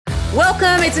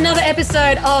Welcome. It's another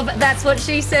episode of That's What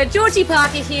She Said. Georgie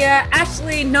Parker here.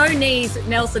 Ashley, no knees,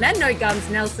 Nelson, and no guns,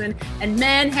 Nelson, and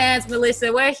man hands,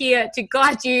 Melissa. We're here to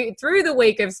guide you through the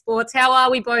week of sports. How are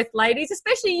we both, ladies?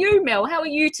 Especially you, Mel. How are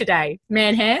you today?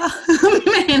 Man hands?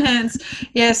 Man hands.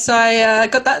 Yes, I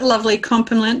got that lovely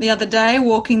compliment the other day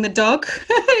walking the dog.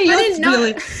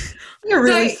 You're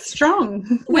really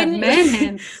strong. Man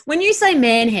hands. When you say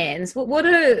man hands, what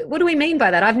do we mean by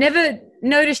that? I've never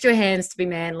noticed your hands to be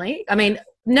manly. I mean,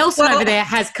 Nelson over there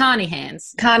has carny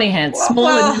hands. Carny hands, small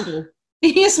and nimble.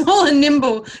 Yeah, small and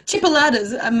nimble.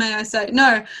 Chipolatas, may I say.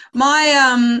 No,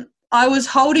 I was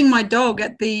holding my dog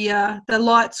at the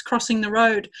lights crossing the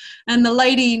road, and the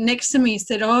lady next to me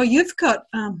said, "Oh, you've got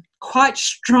quite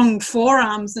strong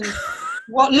forearms and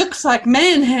what looks like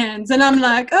man hands." And I'm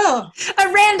like, "Oh."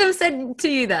 A random said to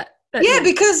you that? Yeah,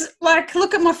 because, like,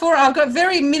 look at my forearm. I've got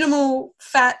very minimal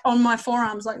fat on my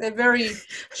forearms. Like, they're very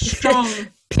strong.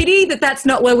 Pity that's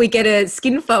not where we get a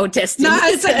skin fold testing. No,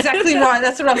 that's exactly right.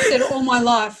 That's what I've said all my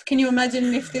life. Can you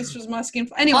imagine if this was my skin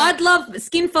fold? Anyway. I'd love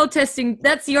skin fold testing.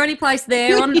 That's the only place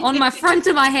there on my front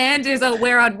of my hand is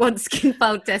where I'd want skin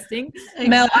fold testing. Exactly.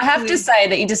 Mel, I have to say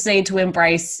that you just need to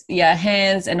embrace your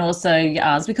hands and also your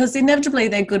arms because inevitably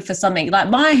they're good for something. Like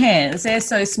my hands, they're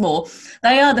so small.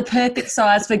 They are the perfect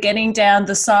size for getting down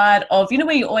the side of, you know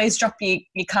where you always drop your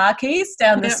car keys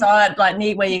down the side, like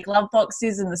near where your glove box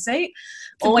is in the seat?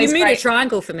 Always you made a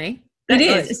triangle for me. It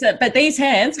is. But these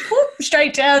hands, whoop,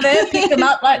 straight down there, pick them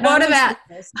up like what about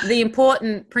the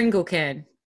important Pringle can?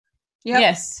 Yep.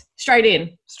 Yes, straight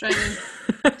in. Straight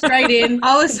in.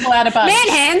 I was out of man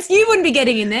hands. You wouldn't be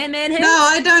getting in there, man hands. No,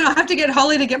 I don't. I have to get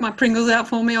Holly to get my Pringles out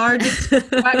for me, or just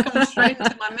whack them straight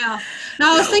into my mouth.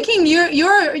 No, I was thinking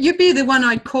you'd be the one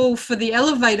I'd call for the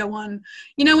elevator one.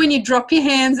 You know, when you drop your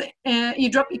hands, you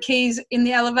drop your keys in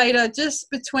the elevator just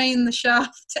between the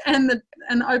shaft and the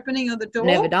opening of the door.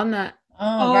 Never done that.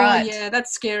 Oh, right. Yeah,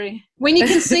 that's scary. When you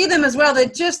can see them as well, they're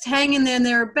just hanging there and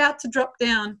they're about to drop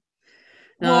down.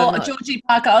 No, well, Georgie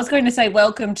Parker, I was going to say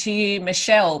welcome to you,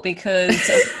 Michelle, because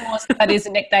of course that is a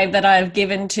nickname that I've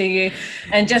given to you.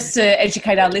 And just to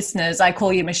educate our listeners, I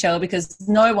call you Michelle because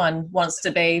no one wants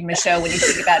to be Michelle when you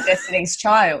think about Destiny's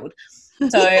Child.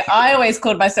 So I always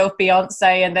called myself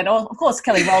Beyonce, and then of course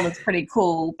Kelly Rowland's pretty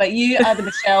cool, but you are the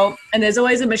Michelle, and there's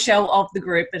always a Michelle of the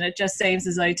group, and it just seems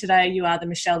as though today you are the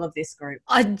Michelle of this group.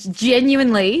 I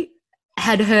genuinely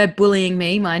had her bullying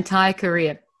me my entire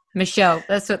career. Michelle,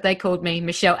 that's what they called me,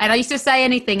 Michelle. And I used to say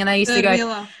anything and they used to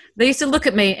go, they used to look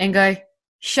at me and go,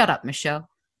 "Shut up, Michelle."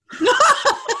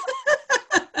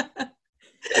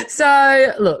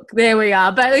 So, look, there we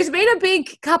are. But it's been a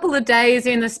big couple of days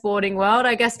in the sporting world.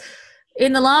 I guess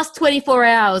in the last 24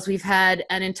 hours, we've had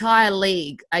an entire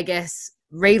league, I guess,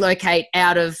 relocate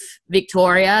out of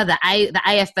Victoria. The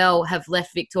AFL have left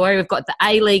Victoria. We've got the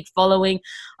A-League following.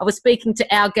 I was speaking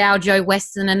to our gal Joe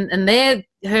Weston, and they're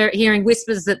hearing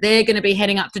whispers that they're going to be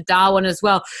heading up to Darwin as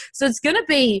well. So it's going to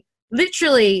be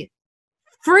literally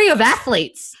free of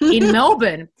athletes in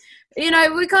Melbourne. You know,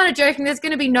 we're kind of joking. There's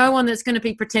going to be no one that's going to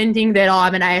be pretending that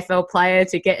I'm an AFL player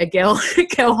to get a girl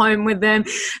home with them.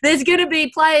 There's going to be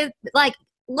players like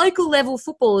local level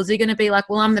footballers are going to be like,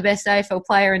 well, I'm the best AFL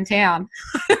player in town.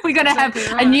 We're going to have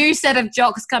a new set of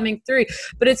jocks coming through.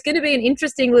 But it's going to be an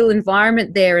interesting little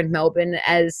environment there in Melbourne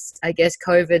as, I guess,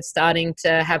 COVID's starting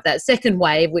to have that second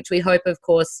wave, which we hope, of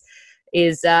course,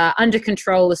 is under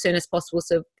control as soon as possible,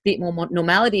 so a bit more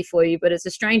normality for you. But it's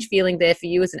a strange feeling there for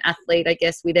you as an athlete, I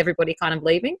guess, with everybody kind of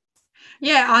leaving.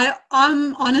 Yeah,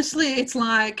 I'm honestly, it's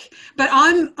like, but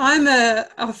I'm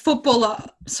a footballer,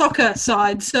 soccer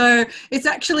side, so it's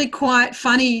actually quite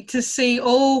funny to see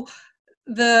all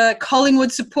the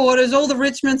Collingwood supporters, all the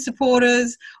Richmond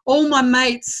supporters, all my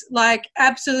mates, like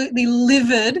absolutely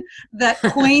livid that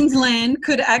Queensland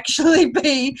could actually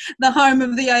be the home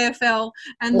of the AFL.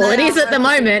 And well, it is at the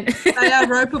moment. They are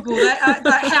ropeable.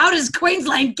 But how does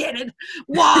Queensland get it?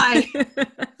 Why?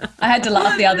 I had to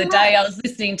laugh the other day. I was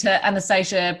listening to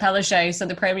Anastasia Palaszczuk, so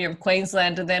the Premier of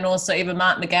Queensland, and then also even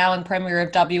Mark McGowan, Premier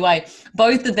of WA.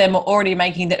 Both of them are already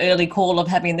making the early call of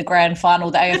having the grand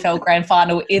final, the AFL grand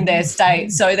final in their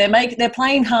state. So they're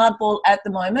playing hardball at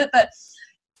the moment, but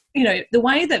you know, the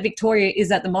way that Victoria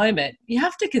is at the moment, you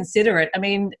have to consider it. I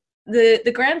mean,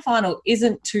 the grand final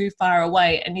isn't too far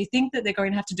away, and you think that they're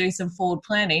going to have to do some forward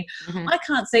planning. Mm-hmm. I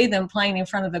can't see them playing in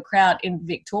front of a crowd in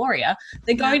Victoria.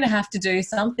 They're going to have to do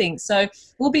something. So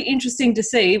will be interesting to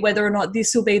see whether or not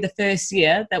this will be the first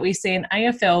year that we see an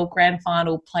AFL grand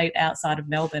final played outside of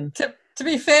Melbourne. To To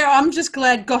be fair, I'm just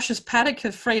glad Gosh's paddock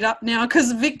have freed up now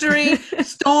because Victory,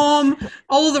 Storm,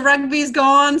 all the rugby's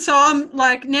gone. So I'm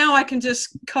like, now I can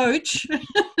just coach,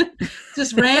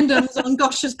 just randoms on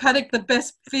Gosh's paddock, the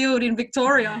best field in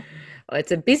Victoria. Oh,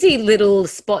 it's a busy little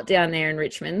spot down there in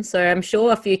Richmond, so I'm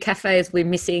sure a few cafes we're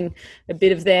missing a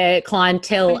bit of their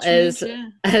clientele as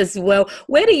well.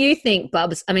 Where do you think,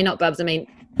 Bubs? I mean, not Bubs. I mean,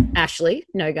 Ashley.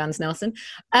 No guns, Nelson.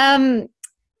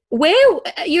 Where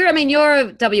you're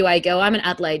a WA girl. I'm an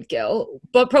Adelaide girl,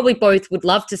 but probably both would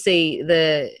love to see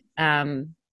the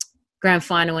grand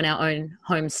final in our own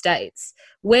home states.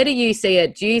 Where do you see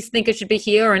it? Do you think it should be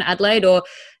here or in Adelaide, or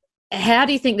how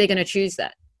do you think they're going to choose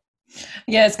that?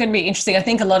 Yeah, it's going to be interesting. I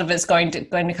think a lot of it's going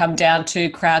to come down to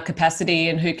crowd capacity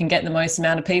and who can get the most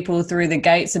amount of people through the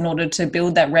gates in order to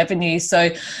build that revenue. So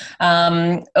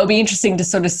it'll be interesting to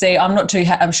sort of see.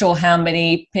 I'm sure how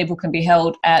many people can be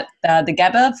held at the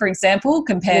Gabba, for example,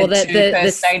 compared to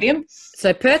Perth Stadium.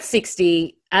 So Perth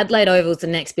 60, Adelaide Oval's the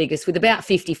next biggest with about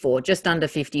 54, just under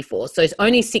 54. So it's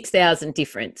only 6,000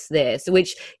 difference there, so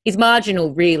which is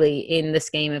marginal really in the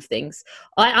scheme of things.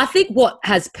 I think what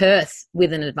has Perth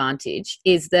with an advantage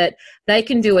is that they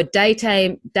can do a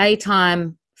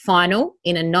daytime final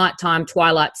in a nighttime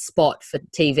twilight spot for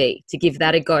TV to give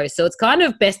that a go. So it's kind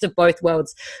of best of both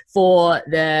worlds for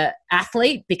the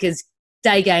athlete because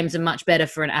day games are much better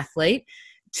for an athlete,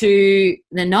 to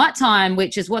the nighttime,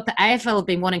 which is what the AFL have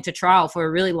been wanting to trial for a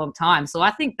really long time. So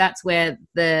I think that's where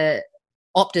the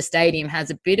Optus Stadium has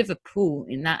a bit of a pull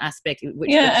in that aspect.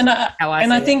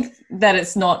 I think that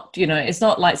it's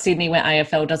not like Sydney where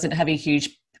AFL doesn't have a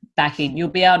huge backing. You'll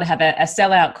be able to have a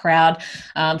sellout crowd.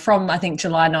 From, I think,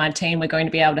 July 19, we're going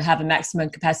to be able to have a maximum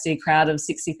capacity crowd of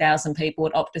 60,000 people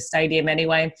at Optus Stadium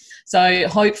anyway. So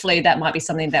hopefully that might be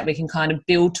something that we can kind of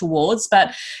build towards.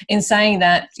 But in saying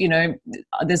that,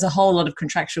 there's a whole lot of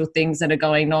contractual things that are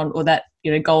going on or that,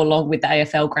 go along with the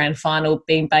AFL Grand Final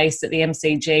being based at the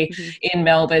MCG in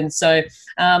Melbourne. So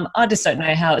I just don't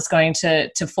know how it's going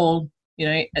to fall,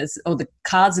 or the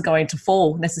cards are going to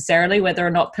fall necessarily, whether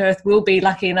or not Perth will be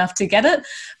lucky enough to get it.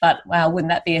 But, wow, wouldn't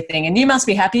that be a thing? And you must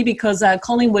be happy because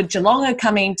Collingwood Geelong are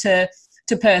coming to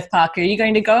Perth Park. Are you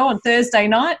going to go on Thursday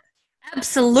night?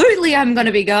 Absolutely, I'm going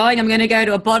to be going. I'm going to go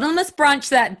to a bottomless brunch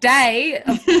that day.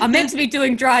 I'm meant to be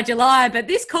doing Dry July, but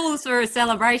this calls for a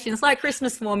celebration. It's like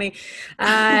Christmas for me.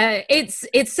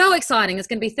 It's so exciting. It's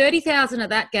going to be 30,000 at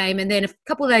that game, and then a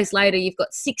couple of days later, you've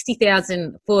got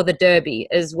 60,000 for the Derby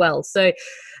as well. So,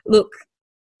 look,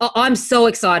 I'm so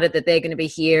excited that they're going to be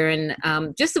here, and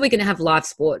just so we're going to have live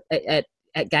sport at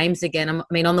games again. I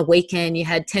mean, on the weekend, you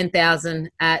had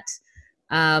 10,000 at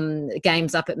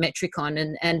games up at Metricon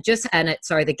and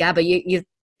the Gabba.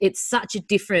 It's such a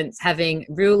difference having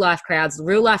real life crowds,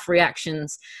 real life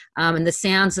reactions, and the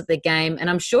sounds of the game. And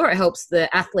I'm sure it helps the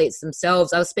athletes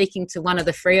themselves. I was speaking to one of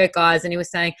the Freo guys and he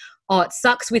was saying, oh, it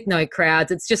sucks with no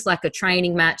crowds. It's just like a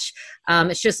training match.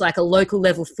 It's just like a local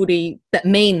level footy that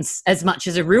means as much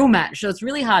as a real match. So it's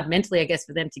really hard mentally, I guess,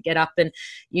 for them to get up, and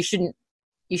you shouldn't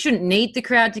need the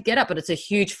crowd to get up, but it's a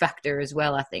huge factor as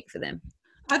well, I think, for them.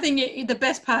 I think the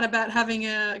best part about having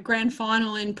a grand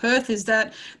final in Perth is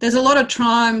that there's a lot of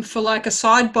time for like a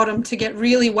side bottom to get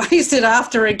really wasted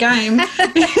after a game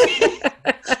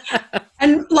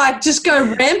and like just go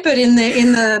rampant in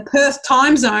the Perth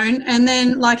time zone, and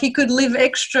then like he could live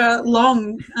extra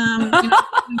long.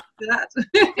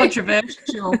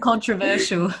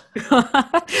 Controversial.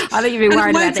 I think you'd be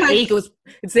worried about the Eagles.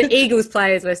 It's the Eagles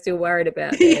players we're still worried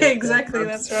about. Yeah, exactly.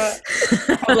 That's right.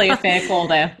 Probably a fair call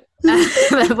there.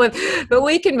 But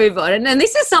we can move on. And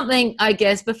this is something, I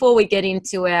guess, before we get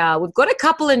into we've got a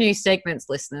couple of new segments,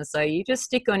 listeners, so you just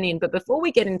stick on in. But before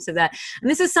we get into that,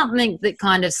 and this is something that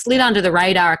kind of slid under the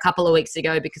radar a couple of weeks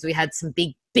ago because we had some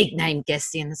big name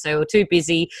guests in, so we're too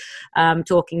busy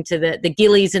talking to the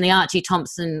Gillies and the Archie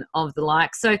Thompson of the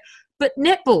like. So, but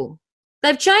netball,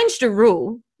 they've changed a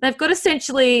rule. They've got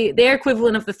essentially their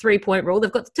equivalent of the 3-point rule.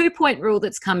 They've got the 2-point rule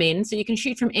that's come in, so you can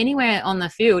shoot from anywhere on the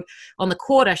field, on the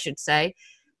court, I should say.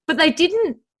 But they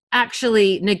didn't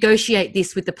actually negotiate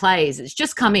this with the players. It's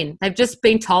just come in. They've just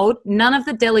been told. None of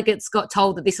the delegates got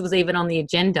told that this was even on the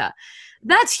agenda.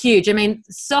 That's huge. I mean,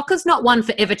 soccer's not one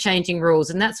for ever-changing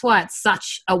rules, and that's why it's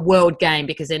such a world game,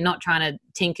 because they're not trying to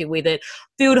tinker with it.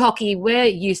 Field hockey, we're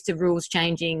used to rules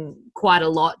changing quite a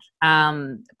lot,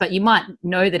 but you might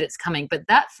know that it's coming. But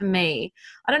that, for me,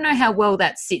 I don't know how well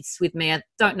that sits with me. I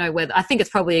don't know whether – I think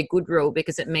it's probably a good rule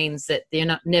because it means that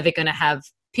they're never going to have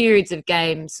periods of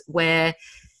games where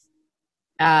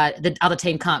the other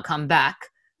team can't come back.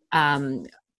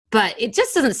 But it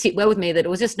just doesn't sit well with me that it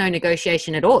was just no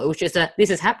negotiation at all. It was just this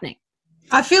is happening.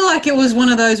 I feel like it was one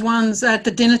of those ones at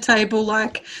the dinner table,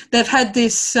 like they've had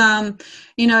this,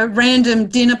 random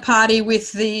dinner party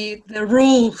with the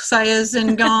rule sayers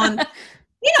and gone,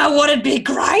 you know what would be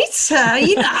great? Sign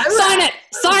it.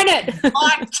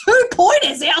 Like 2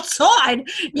 pointers outside.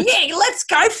 Yeah, let's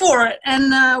go for it.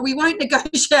 And we won't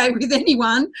negotiate with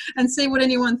anyone and see what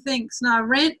anyone thinks. No,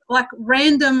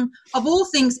 random, of all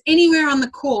things, anywhere on the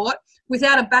court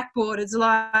without a backboard is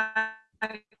like,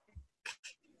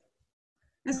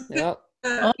 Yep.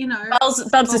 Bubs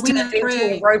is turning into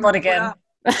a robot again.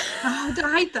 Oh,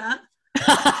 I hate that.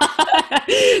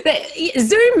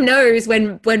 Zoom knows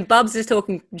when Bubs is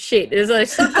talking shit. It's like,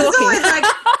 stop talking. It's always like,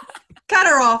 cut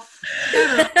her off.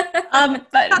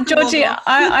 But Georgie,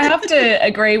 I have to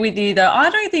agree with you though.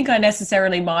 I don't think I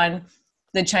necessarily mind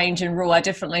the change in rule. I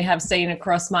definitely have seen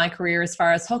across my career, as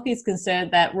far as hockey is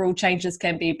concerned, that rule changes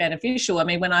can be beneficial. I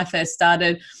mean, when I first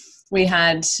started, we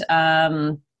had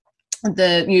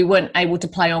you weren't able to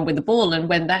play on with the ball, and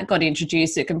when that got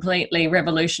introduced, it completely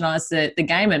revolutionized the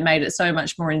game and made it so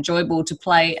much more enjoyable to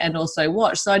play and also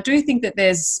watch. So I do think that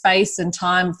there's space and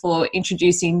time for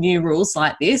introducing new rules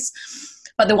like this,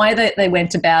 but the way that they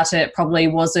went about it probably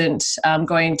wasn't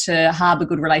going to harbour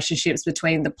good relationships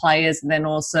between the players and then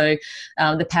also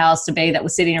the powers to be that were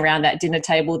sitting around that dinner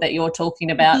table that you're talking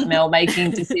about, Mel,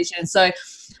 making decisions. So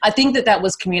I think that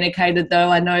was communicated, though.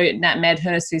 I know Nat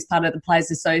Medhurst, who's part of the Players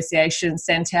Association,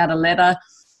 sent out a letter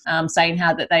saying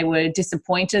how that they were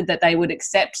disappointed that they would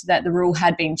accept that the rule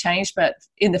had been changed, but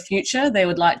in the future they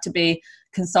would like to be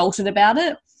consulted about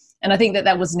it. And I think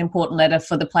that was an important letter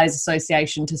for the Players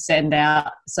Association to send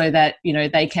out so that, you know,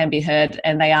 they can be heard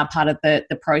and they are part of the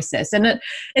process. And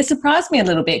it surprised me a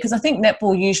little bit because I think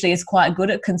netball usually is quite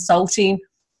good at consulting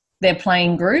their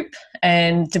playing group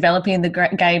and developing the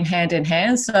game hand in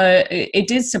hand. So it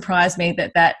did surprise me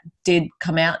that did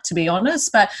come out, to be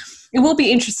honest. But it will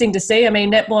be interesting to see. I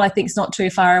mean, netball I think is not too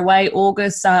far away.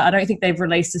 August, I don't think they've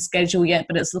released a schedule yet,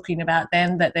 but it's looking about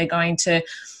then that they're going to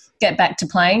get back to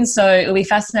playing. So it'll be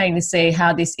fascinating to see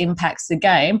how this impacts the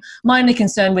game. My only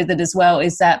concern with it as well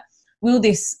is that will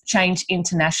this change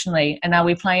internationally? And are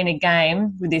we playing a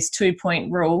game with this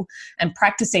 2-point rule and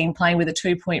practicing playing with a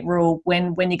 2-point rule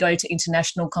when you go to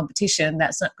international competition?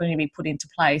 That's not going to be put into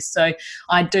place. So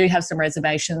I do have some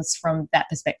reservations from that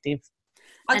perspective.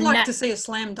 I'd like to see a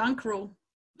slam dunk rule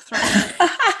thrown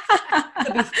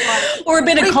or a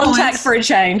bit of contact for a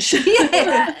change.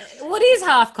 Yeah. What is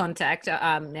half contact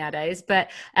nowadays? But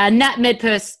Nat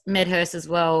Medhurst as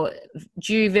well,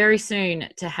 due very soon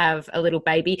to have a little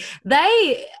baby.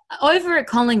 They, over at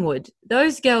Collingwood,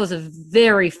 those girls are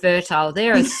very fertile.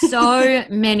 There are so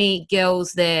many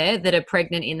girls there that are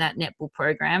pregnant in that netball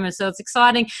program. And so it's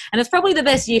exciting. And it's probably the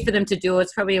best year for them to do it.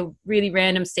 It's probably a really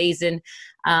random season.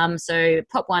 So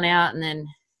pop one out and then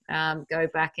go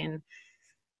back and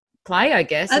play, I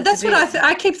guess. That's what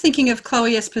I keep thinking of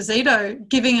Chloe Esposito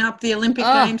giving up the Olympic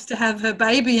Games to have her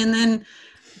baby and then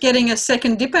getting a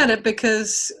second dip at it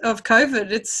because of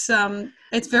COVID.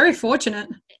 It's very fortunate.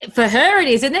 For her it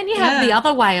is. And then you have the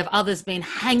other way of others being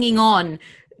hanging on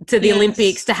to the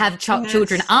Olympics to have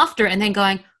children after it and then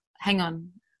going, hang on,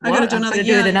 I've got to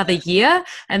do another year,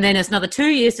 and then it's another 2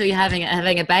 years, so you're having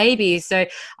a baby. So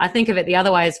I think of it the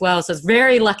other way as well. So it's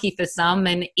very lucky for some,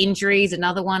 and injuries,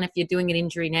 another one. If you're doing an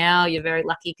injury now, you're very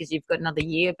lucky because you've got another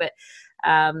year. But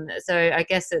so I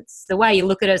guess it's the way you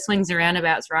look at it, swings and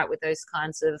roundabouts, right, with those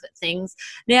kinds of things.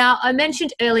 Now, I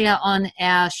mentioned earlier on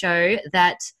our show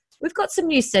that we've got some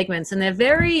new segments, and they're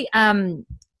very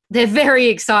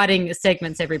exciting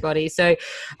segments, everybody. So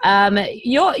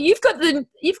you've got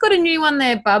a new one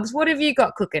there, Bubs. What have you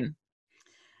got cooking?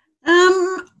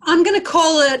 I'm going to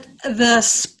call it the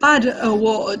Spud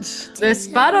Awards. The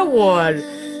Spud Award.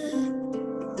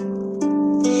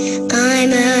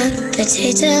 I'm a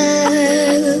potato.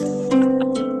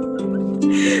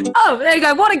 Oh, there you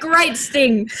go. What a great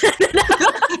sting.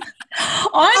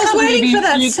 I was waiting for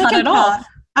that second part.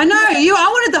 I know you. I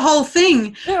wanted the whole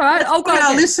thing. All right, I'll go. Put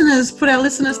our listeners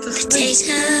to sleep.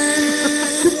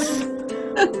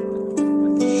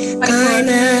 I'm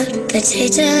a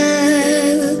potato.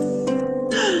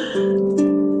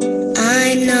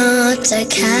 I'm not a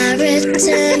carrot,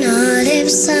 an olive,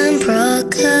 some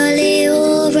broccoli,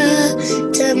 or a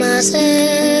tomato.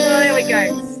 Well, there we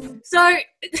go. So,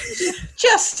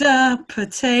 just a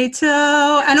potato.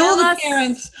 And all the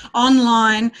parents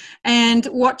online and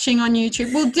watching on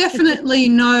YouTube will definitely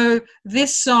know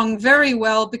this song very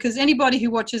well because anybody who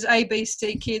watches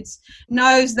ABC Kids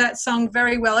knows that song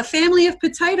very well. A family of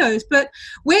potatoes. But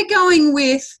we're going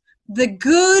with the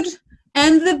good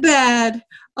and the bad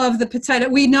of the potato.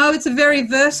 We know it's a very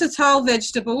versatile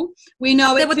vegetable. We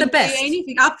know it can be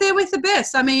anything. Up there with the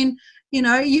best. I mean, you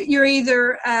know, you're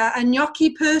either a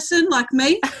gnocchi person like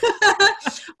me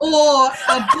or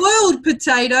a boiled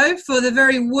potato for the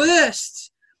very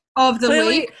worst of the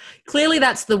week. Clearly,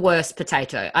 that's the worst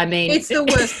potato. I mean, it's the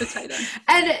worst potato.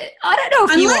 And I don't know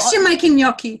if unless you're making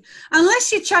gnocchi,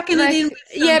 unless you're chucking it in.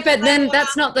 Yeah, but then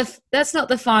that's not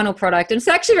the final product. And it's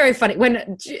actually very funny.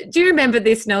 Do you remember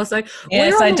this, Nelson?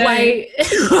 Yes, we're on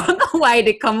the way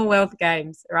to Commonwealth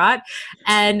Games, right?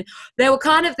 And there were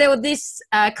this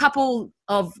couple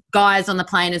of guys on the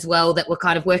plane as well that were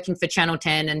kind of working for Channel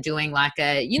 10 and doing like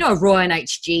a Roy and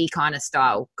HG kind of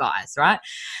style guys, right?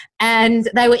 And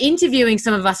they were interviewing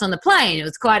some of us on the plane. It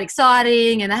was quite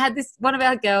exciting. And they had one of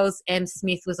our girls, Em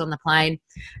Smith, was on the plane.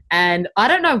 And I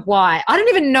don't know why. I don't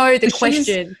even know the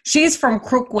question. She's from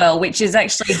Crookwell, which is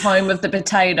actually home of the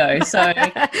potato. So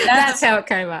that's how it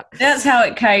came up. That's how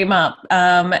it came up.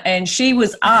 And she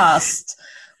was asked,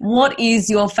 what is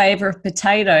your favourite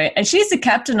potato? And she's the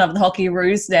captain of the Hockey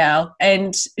Roos now,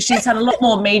 and she's had a lot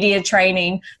more media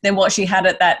training than what she had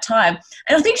at that time.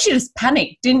 And I think she just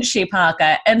panicked, didn't she,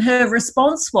 Parker? And her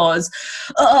response was,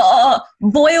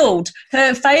 boiled,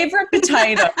 her favourite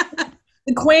potato.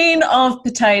 The queen of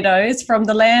potatoes from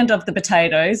the land of the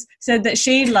potatoes said that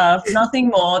she loved nothing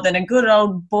more than a good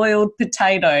old boiled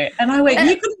potato. And I went,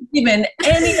 you could have given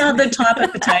any other type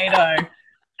of potato,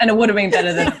 and it would have been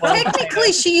better than a boiled Technically,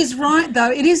 potato. she is right,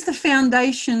 though. It is the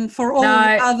foundation for all the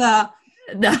other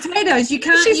potatoes. You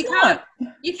can't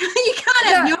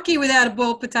have gnocchi without a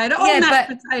boiled potato or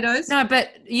mashed potatoes. No, but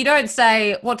you don't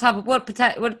say what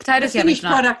potatoes you have. The finished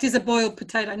product is a boiled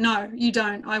potato. No, you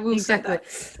don't. I will say that.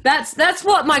 That's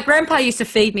what my grandpa used to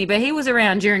feed me, but he was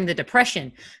around during the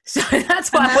Depression, so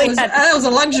that's why that was a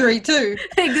luxury too.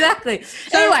 Exactly.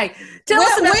 So anyway, tell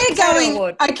us about the potato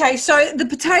award. Okay, so the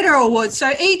potato award.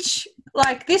 So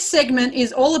this segment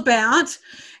is all about.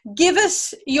 Give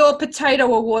us your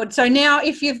potato award. So now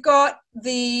if you've got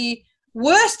the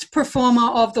worst performer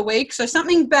of the week, so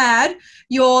something bad,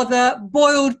 you're the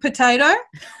boiled potato,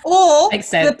 or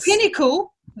the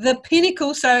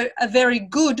pinnacle, so a very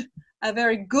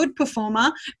good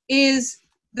performer is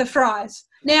the fries.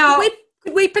 Now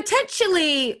could we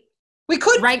potentially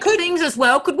could rank things as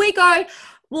well? Could we go,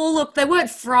 well, look, they weren't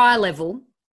fry level,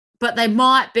 but they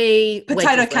might be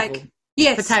potato cake. Level.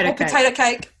 Yes, potato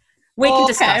cake. We can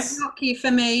discuss. Gnocchi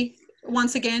for me.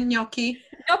 Once again, gnocchi.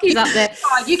 Gnocchi's up there.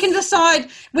 You can decide.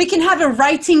 We can have a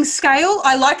rating scale.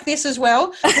 I like this as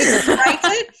well. We can rate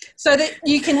it so that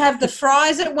you can have the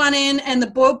fries at one end and the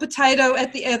boiled potato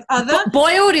at the other.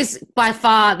 Boiled is by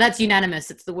far, that's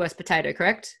unanimous. It's the worst potato,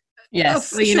 correct?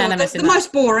 Yes. We're unanimous the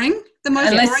most boring.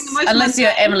 Unless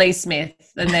you're Emily Smith,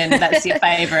 and then that's your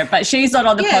favourite. But she's not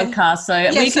on the podcast, so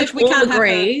we can all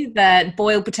agree that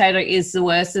boiled potato is the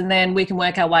worst, and then we can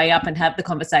work our way up and have the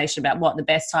conversation about what the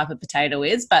best type of potato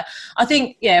is. But I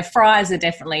think, fries are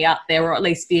definitely up there, or at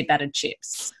least beer battered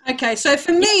chips. Okay, so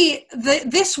for me,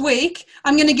 this week,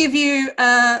 I'm going to give you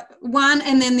one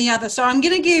and then the other. So I'm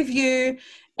going to give you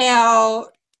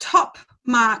our top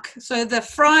mark. So the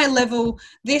fry level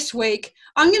this week,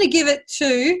 I'm going to give it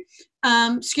to,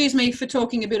 excuse me for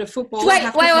talking a bit of football. Wait.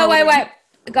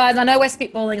 Guys, I know we're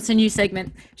spitballing. It's a new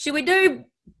segment. Should we do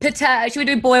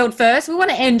boiled first? We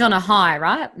want to end on a high,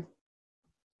 right?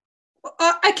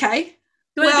 Okay.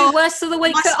 Do you want to do worst of the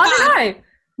week? I don't know.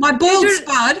 My boiled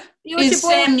spud is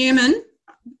Sam Newman.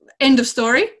 End of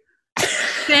story.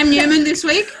 Sam Newman this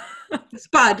week.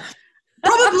 Spud.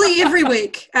 Probably every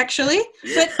week, actually.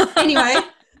 But anyway.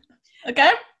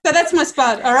 Okay. So that's my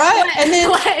spud, all right?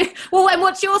 And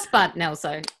what's your spud,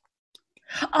 Nelson?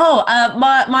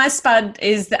 My spud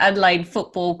is the Adelaide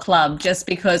Football Club, just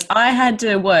because I had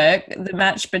to work the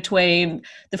match between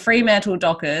the Fremantle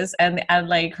Dockers and the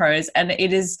Adelaide Crows, and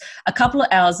it is a couple of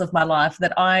hours of my life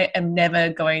that I am never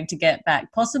going to get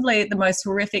back. Possibly the most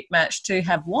horrific match to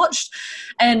have watched.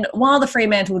 And while the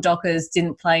Fremantle Dockers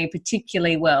didn't play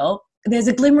particularly well, there's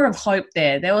a glimmer of hope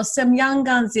there. There were some young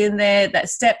guns in there that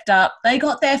stepped up. They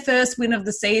got their first win of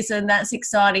the season. That's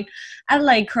exciting.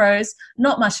 Adelaide Crows,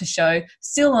 not much to show,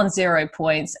 still on 0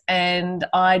 points. And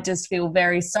I just feel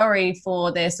very sorry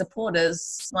for their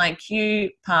supporters like you,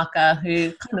 Parker,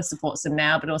 who kind of supports them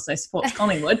now, but also supports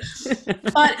Collingwood.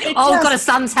 But I've got a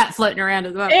Suns hat floating around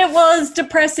as well. It was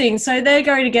depressing. So they're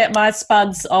going to get my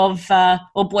spuds of,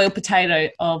 or boiled potato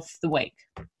of the week.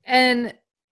 And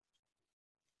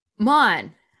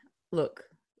mine, look,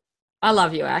 I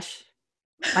love you, Ash.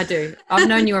 I do. I've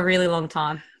known you a really long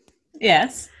time.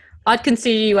 Yes. I'd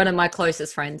consider you one of my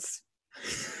closest friends.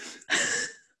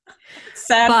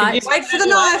 Sam, But Wait for the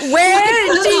knife.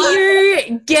 where do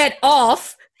you get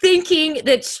off thinking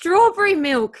that strawberry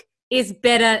milk is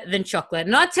better than chocolate?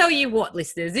 And I tell you what,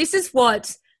 listeners, this is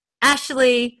what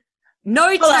Ashley,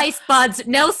 No Taste Buds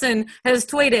Nelson, has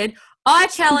tweeted. I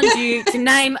challenge you to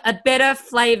name a better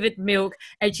flavoured milk.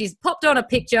 And she's popped on a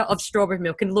picture of strawberry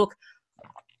milk. And look,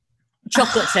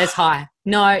 chocolate says hi.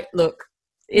 No, look,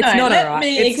 it's not all right.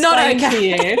 It's not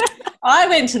okay. To you. I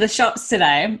went to the shops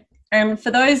today. And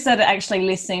for those that are actually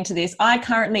listening to this, I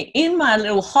currently, in my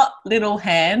little hot little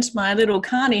hand, my little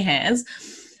carny hands,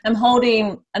 I'm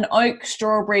holding an oak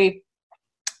strawberry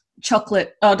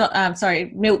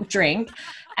milk drink.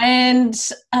 And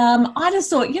I just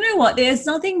thought, you know what, there's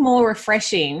nothing more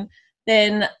refreshing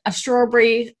than a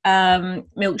strawberry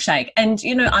milkshake. And,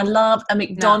 you know, I love a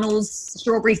McDonald's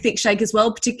strawberry thick shake as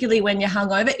well, particularly when you're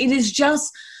hungover. It is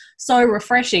just so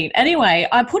refreshing. Anyway,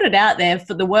 I put it out there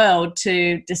for the world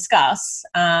to discuss.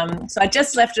 So I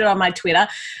just left it on my Twitter,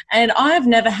 and I've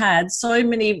never had so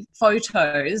many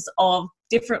photos of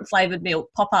different flavoured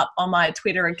milk pop up on my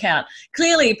Twitter account.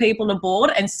 Clearly, people are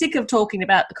bored and sick of talking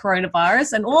about the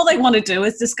coronavirus, and all they want to do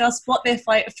is discuss what their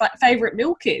favourite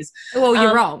milk is. Well,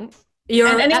 you're wrong.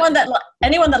 And anyone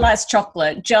that likes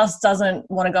chocolate just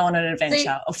doesn't want to go on an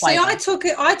adventure of flavour. See,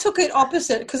 I took it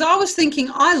opposite, because I was thinking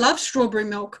I love strawberry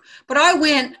milk, but I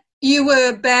went, you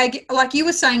were like you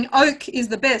were saying oak is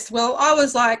the best. Well, I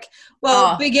was like,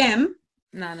 Big M.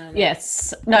 No.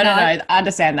 Yes. No. I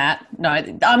understand that. No,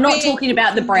 I'm not talking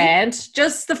about the brand,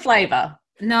 just the flavour.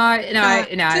 No.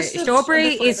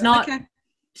 Strawberry is not. Okay.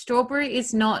 Strawberry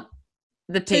is not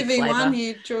the peak TV1 flavour.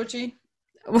 here, Georgie.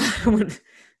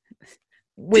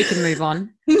 We can move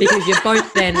on, because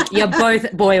you're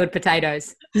both boiled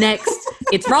potatoes. Next,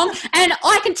 it's wrong. And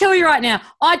I can tell you right now,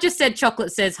 I just said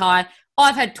chocolate says hi.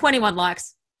 I've had 21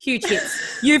 likes, huge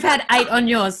hits. You've had 8 on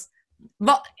yours.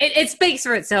 But it speaks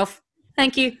for itself.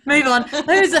 Thank you. Move on.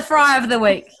 Who's the fry of the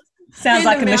week? Sounds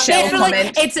like a Michelle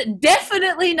comment. It's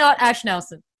definitely not Ash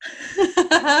Nelson.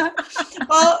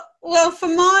 Well, for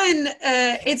mine,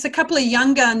 it's a couple of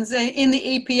young guns in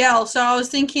the EPL. So I was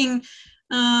thinking,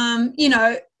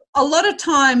 a lot of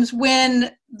times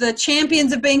when the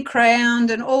champions have been crowned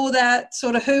and all that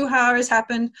sort of hoo-ha has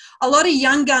happened, a lot of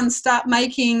young guns start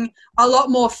making a lot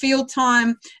more field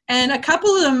time, and a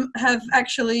couple of them have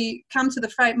actually come to the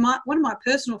fray. One of my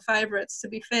personal favourites, to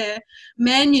be fair,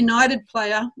 Man United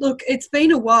player. Look, it's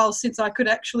been a while since I could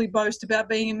actually boast about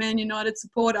being a Man United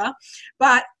supporter,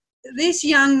 but this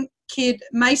young kid,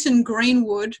 Mason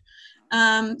Greenwood,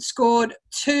 scored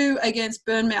 2 against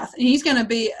Bournemouth, and he's going to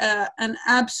be an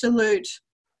absolute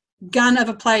gun of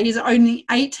a player. He's only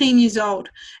 18 years old.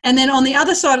 And then on the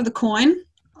other side of the coin,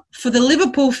 for the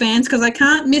Liverpool fans, because I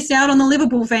can't miss out on the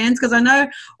Liverpool fans, because I know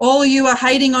all you are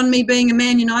hating on me being a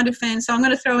Man United fan, so I'm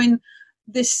going to throw in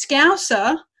this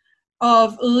Scouser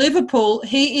of Liverpool.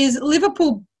 He is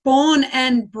Liverpool born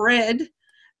and bred.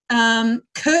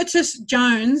 Curtis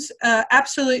Jones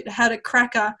absolute had a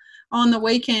cracker on the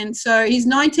weekend. So he's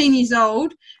 19 years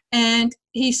old, and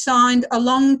he signed a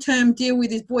long-term deal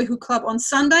with his boyhood club on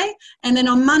Sunday, and then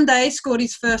on Monday scored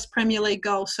his first Premier League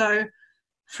goal. So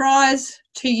fries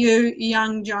to you,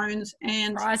 young Jones.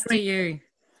 And fries to you.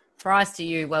 Fries to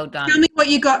you. Well done. Tell me what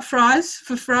you got, fries.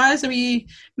 For fries, are we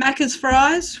Macca's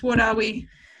fries? What are we?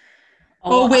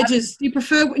 Or wedges? Do you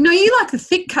prefer? No, you like the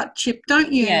thick cut chip,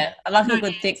 don't you? Yeah, I like a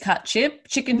good thick cut chip.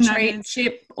 Chicken treat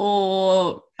chip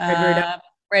or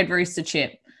Red Rooster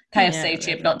chip. KFC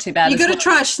chip, not too bad. You got to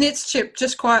try a schnitz chip,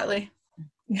 just quietly.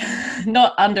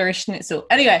 Not under a schnitzel.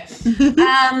 Anyway,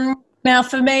 now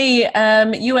for me,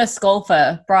 US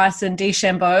golfer Bryson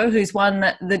DeChambeau, who's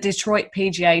won the Detroit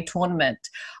PGA tournament,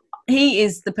 he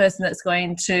is the person that's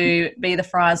going to be the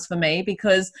fries for me,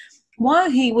 because while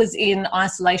he was in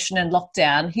isolation and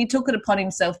lockdown, he took it upon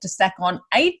himself to stack on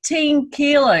 18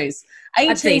 kilos.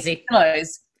 18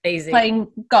 kilos. Easy. Playing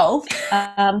golf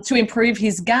to improve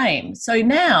his game. So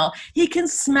now he can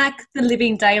smack the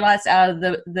living daylights out of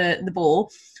the ball,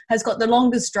 has got the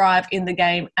longest drive in the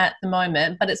game at the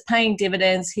moment, but it's paying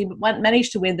dividends. He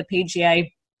managed to win the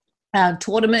PGA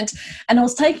tournament, and I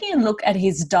was taking a look at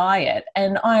his diet,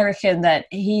 and I reckon that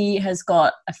he has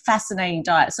got a fascinating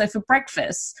diet. So for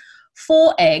breakfast,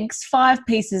 4 eggs, 5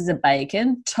 pieces of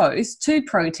bacon, toast, 2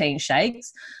 protein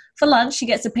shakes. For lunch, he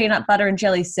gets a peanut butter and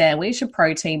jelly sandwich, a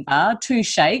protein bar, 2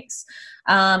 shakes,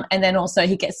 and then also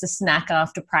he gets a snack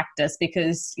after practice,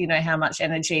 because you know how much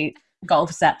energy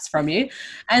golf zaps from you.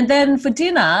 And then for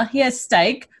dinner, he has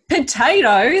steak,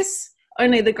 potatoes,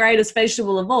 only the greatest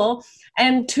vegetable of all,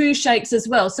 and 2 shakes as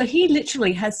well. So he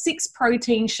literally has 6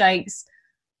 protein shakes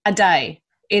a day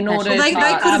in order. They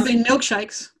could have been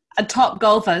milkshakes. a top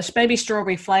golfer, maybe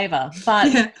strawberry flavour,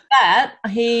 but that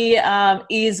he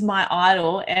is my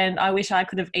idol, and I wish I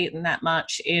could have eaten that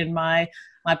much in my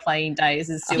playing days.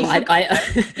 Is still you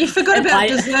forgot about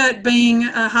dessert being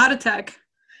a heart attack.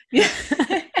 Yeah,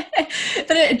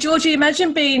 but Georgie,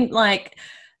 imagine being like,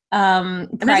 imagine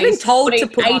being told to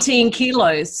put 18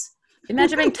 kilos.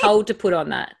 Imagine being told to put on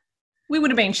that. We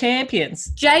would have been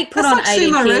champions. Jake put on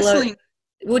 18 kilos. Wrestling.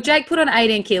 Well, Jake put on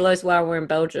 18 kilos while we were in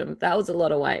Belgium. That was a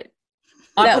lot of weight.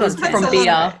 That was from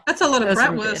beer. That's a lot of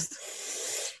bratwurst.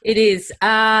 It is.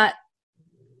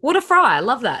 What a fry. I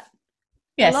love that.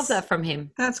 Yes. I love that from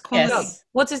him. That's quality. Yes.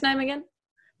 What's his name again?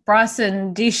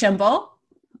 Bryson DeChambeau.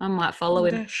 I might follow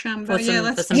him for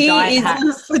some diet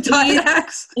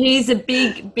hacks. He's a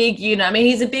big unit. I mean,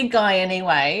 he's a big guy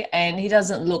anyway, and he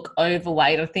doesn't look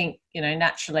overweight. I think,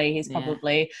 naturally he's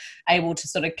probably able to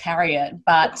sort of carry it.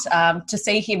 But to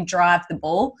see him drive the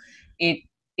ball, it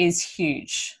is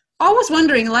huge. I was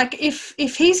wondering, like, if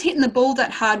he's hitting the ball that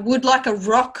hard, would like a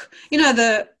rock,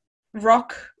 the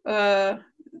rock,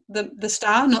 the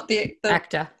star, not the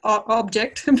actor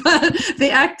object, but the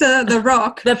actor, the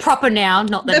rock, the proper noun,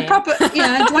 not the proper,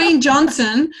 Dwayne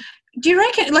Johnson. Do you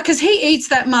reckon, like, because he eats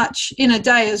that much in a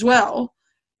day as well,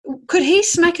 could he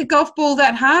smack a golf ball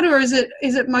that hard, or is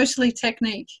it mostly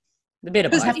technique? A bit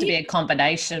of both. It would have to be a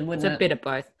combination, wouldn't it? It's a bit of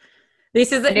both.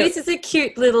 This is a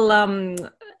cute little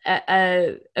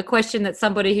a question that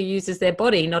somebody who uses their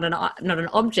body, not an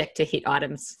object, to hit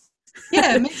items.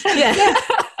 Yeah, yeah.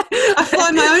 I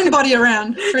fly my own body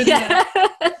around through the air.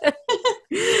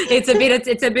 It's a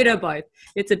bit of both.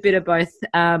 It's a bit of both.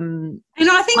 And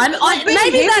I think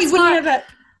maybe that's why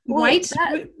weight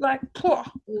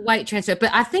transfer.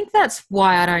 But I think that's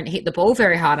why I don't hit the ball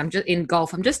very hard. I'm just in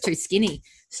golf. I'm just too skinny.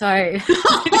 So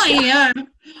yeah.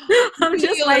 I'm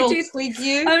just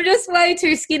way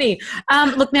too skinny.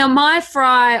 Look, now my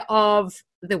fry of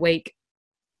the week.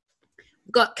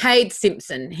 Got Cade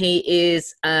Simpson. He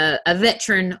is a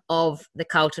veteran of the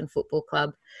Carlton Football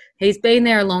Club. He's been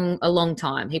there a long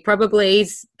time. He's probably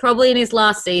in his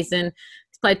last season.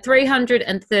 He's played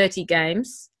 330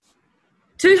 games.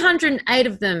 208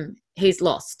 of them he's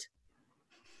lost.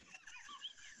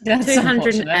 That's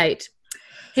 208.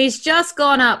 He's just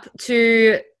gone up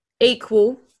to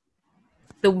equal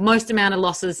the most amount of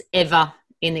losses ever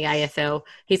in the AFL.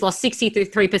 He's lost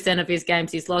 63% of his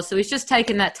games he's lost. So he's just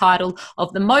taken that title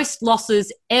of the most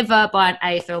losses ever by an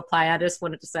AFL player. I just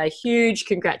wanted to say huge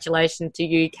congratulations to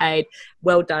you, Cade.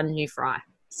 Well done, new fry.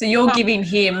 So you're giving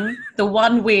him the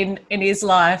one win in his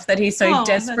life that he so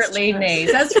desperately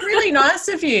needs. That's really nice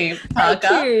of you, Parker.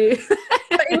 Thank you.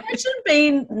 But imagine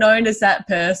being known as that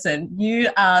person. You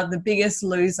are the biggest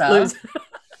loser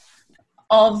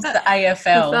of the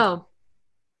AFL.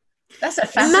 That's a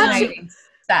fascinating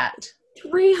stat.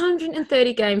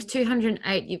 330 games,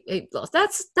 208 you've lost.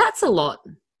 That's a lot.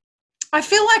 I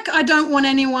feel like I don't want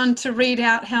anyone to read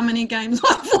out how many games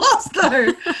I've lost,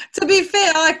 though. To be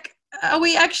fair, like, are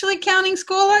we actually counting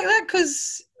score like that?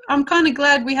 Because I'm kind of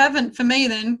glad we haven't, for me,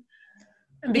 then.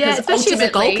 Because especially as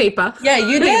a goalkeeper. Yeah,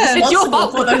 you'd be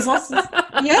responsible for those losses.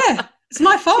 Yeah, it's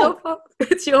my fault.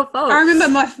 It's your fault. I remember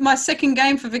my second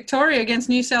game for Victoria against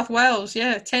New South Wales.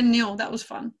 Yeah, 10-0. That was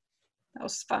fun.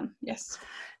 Yes.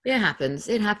 It happens.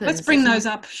 Let's bring those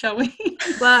up, shall we?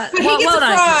 But he gets a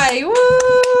fry.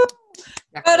 Woo!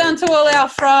 Well done to all our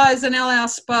fries and all our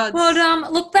spuds.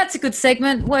 Well, look, that's a good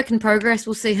segment. Work in progress.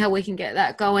 We'll see how we can get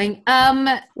that going.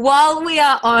 While we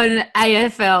are on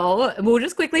AFL, we'll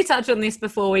just quickly touch on this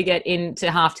before we get into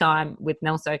halftime with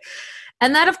Nelson.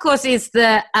 And that, of course, is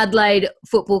the Adelaide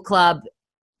Football Club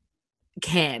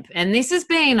camp. And this has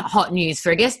been hot news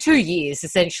for, I guess, 2 years,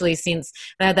 essentially, since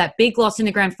they had that big loss in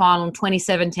the grand final in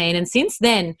 2017. And since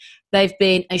then, they've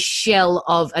been a shell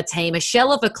of a team, a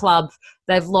shell of a club.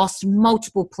 They've lost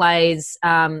multiple players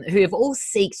who have all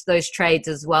seeked those trades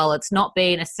as well. It's not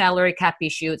been a salary cap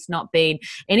issue. It's not been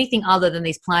anything other than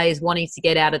these players wanting to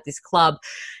get out of this club.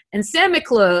 And Sam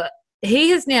McClure,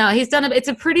 he's done it's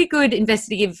a pretty good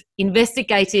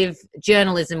investigative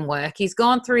journalism work. He's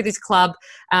gone through this club,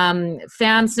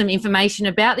 found some information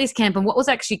about this camp and what was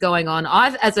actually going on.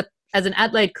 I've, as an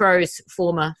Adelaide Crows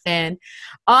former fan,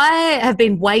 I have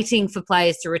been waiting for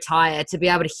players to retire to be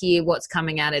able to hear what's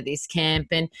coming out of this camp.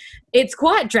 And it's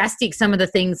quite drastic, some of the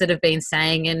things that have been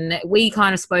saying. And we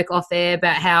kind of spoke off air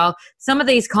about how some of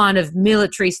these kind of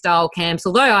military-style camps,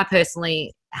 although I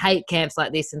personally hate camps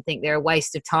like this and think they're a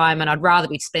waste of time and I'd rather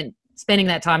be spending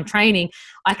that time training,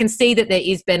 I can see that there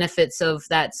is benefits of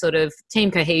that sort of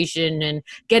team cohesion and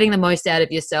getting the most out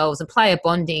of yourselves and player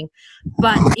bonding.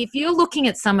 But if you're looking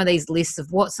at some of these lists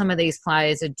of what some of these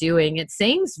players are doing, it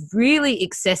seems really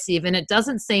excessive, and it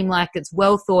doesn't seem like it's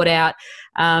well thought out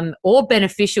or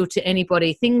beneficial to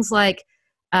anybody. Things like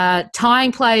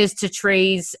tying players to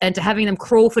trees and to having them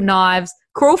crawl for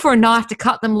a knife to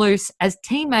cut them loose as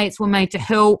teammates were made to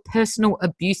hurl personal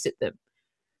abuse at them.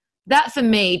 That, for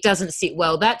me, doesn't sit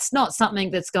well. That's not something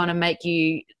that's going to make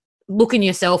you look in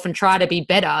yourself and try to be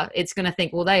better. It's going to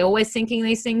think, well, they always thinking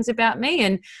these things about me.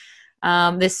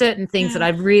 And there's certain things that I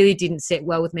really didn't sit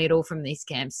well with me at all from these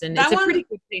camps. And it's a pretty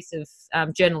good piece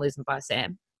of journalism by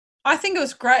Sam. I think it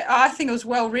was great. I think it was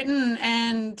well written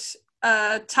and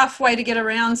a tough way to get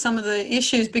around some of the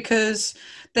issues, because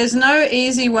there's no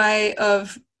easy way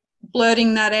of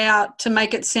blurting that out to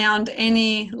make it sound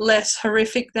any less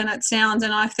horrific than it sounds.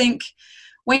 And I think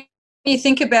when you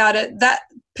think about it, that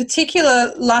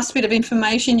particular last bit of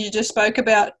information you just spoke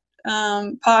about,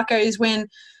 Parker, is when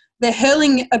they're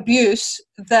hurling abuse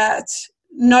that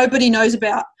nobody knows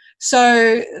about.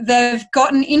 So they've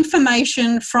gotten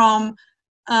information from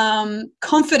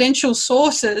confidential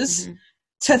sources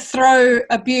to throw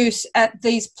abuse at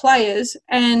these players.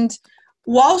 And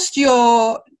whilst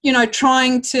you're,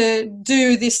 trying to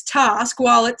do this task,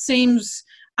 while it seems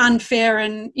unfair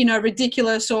and,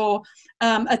 ridiculous or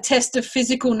a test of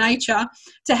physical nature,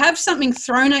 to have something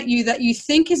thrown at you that you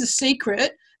think is a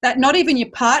secret that not even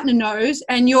your partner knows,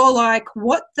 and you're like,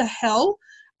 what the hell?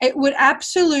 It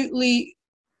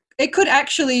could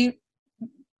actually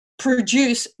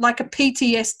produce like a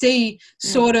PTSD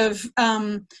sort of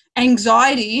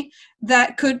anxiety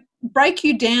that could break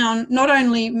you down, not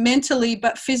only mentally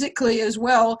but physically as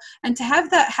well. And to have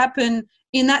that happen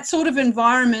in that sort of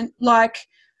environment, like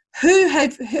who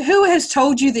has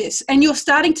told you this? And you're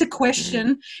starting to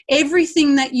question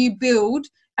everything that you build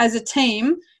as a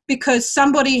team because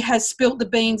somebody has spilt the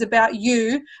beans about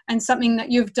you and something that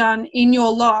you've done in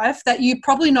your life that you're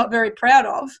probably not very proud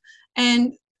of.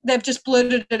 And they've just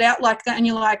blurted it out like that, and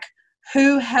you're like,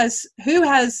 who has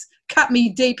cut me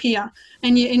deep here?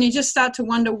 And you just start to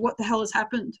wonder what the hell has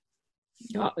happened.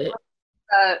 It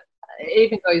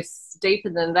even goes deeper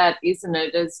than that, isn't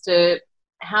it, as to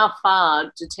how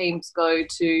far do teams go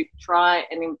to try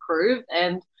and improve,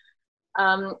 and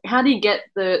how do you get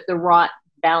the right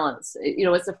balance?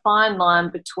 It's a fine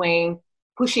line between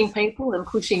pushing people and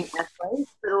pushing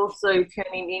athletes, but also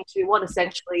turning into what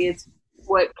essentially is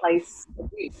workplace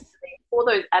abuse. For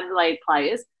those Adelaide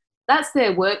players, that's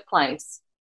their workplace.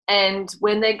 And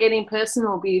when they're getting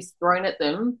personal abuse thrown at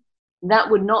them, that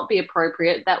would not be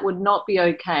appropriate. That would not be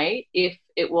okay if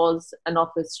it was an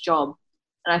office job.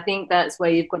 And I think that's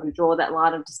where you've got to draw that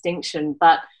line of distinction.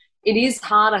 But it is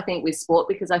hard, I think, with sport,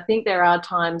 because I think there are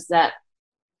times that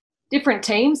different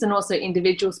teams and also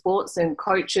individual sports and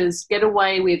coaches get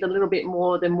away with a little bit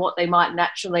more than what they might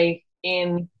naturally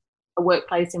in a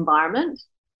workplace environment.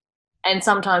 And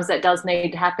sometimes that does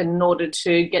need to happen in order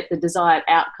to get the desired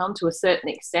outcome to a certain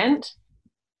extent.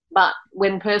 But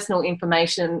when personal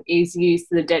information is used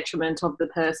to the detriment of the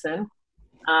person,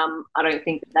 I don't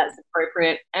think that that's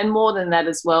appropriate. And more than that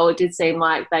as well, it did seem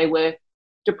like they were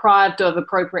deprived of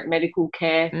appropriate medical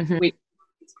care, which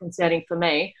is concerning for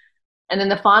me. And then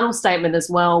the final statement as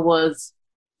well was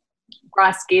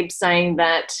Bryce Gibbs saying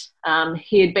that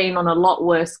he had been on a lot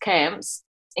worse camps,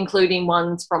 including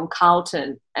ones from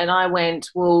Carlton. And I went,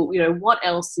 well, what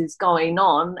else is going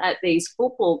on at these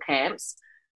football camps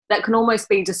that can almost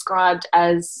be described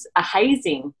as a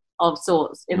hazing of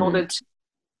sorts in order to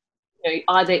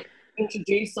either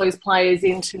introduce those players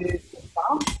into the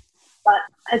stuff. But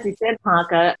as you said,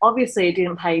 Parker, obviously it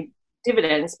didn't pay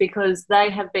dividends because they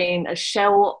have been a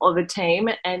shell of a team,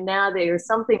 and now there is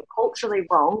something culturally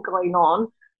wrong going on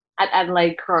at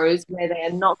Adelaide Crows where they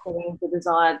are not getting the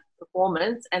desired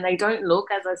performance, and they don't look,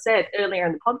 as I said earlier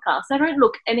in the podcast, they don't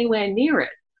look anywhere near it.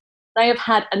 They have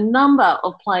had a number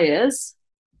of players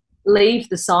leave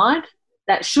the side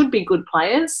that should be good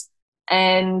players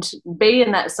and be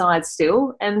in that side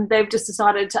still, and they've just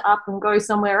decided to up and go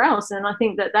somewhere else. And I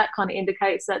think that kind of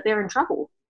indicates that they're in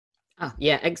trouble. Oh,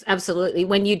 yeah, absolutely.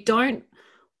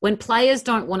 When players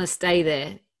don't want to stay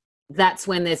there, that's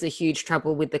when there's a huge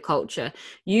trouble with the culture.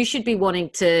 You should be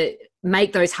wanting to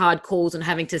make those hard calls and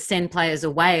having to send players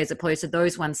away as opposed to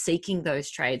those ones seeking those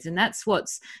trades. And that's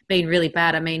what's been really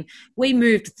bad. I mean, we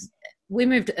moved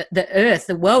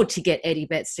the world to get Eddie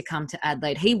Betts to come to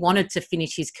Adelaide. He wanted to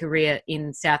finish his career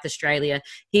in South Australia.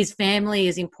 His family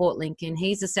is in Port Lincoln.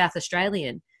 He's a South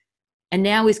Australian. and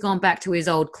now he's gone back to his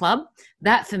old club.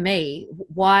 That for me,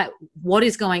 what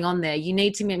is going on there? You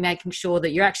need to be making sure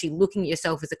that you're actually looking at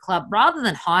yourself as a club rather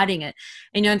than hiding it.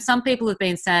 And, and some people have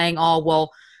been saying, oh,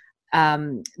 well,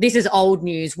 this is old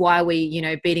news. Why are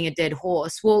we, beating a dead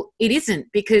horse? Well, it isn't,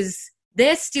 because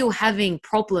they're still having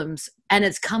problems, and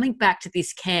it's coming back to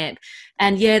this camp.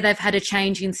 And yeah, they've had a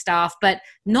change in staff, but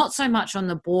not so much on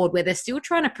the board, where they're still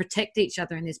trying to protect each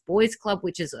other in this boys club,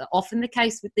 which is often the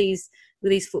case with these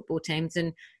football teams.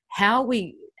 And how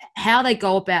they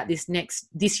go about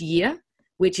this year,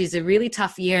 which is a really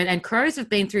tough year. And Crows have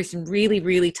been through some really,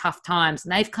 really tough times,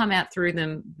 and they've come out through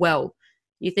them well.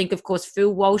 You think, of course,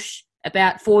 Phil Walsh,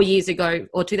 about 4 years ago,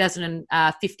 or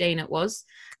 2015 it was,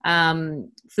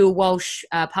 Phil Walsh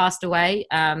passed away,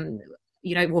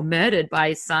 were murdered by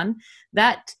his son.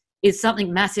 That is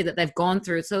something massive that they've gone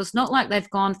through. So it's not like they've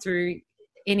gone through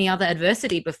any other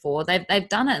adversity before. They've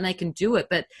done it and they can do it,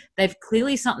 but they've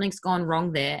clearly, something's gone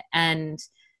wrong there, and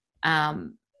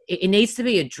it needs to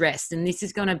be addressed. And this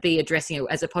is going to be addressing it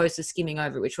as opposed to skimming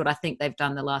over it, which is what I think they've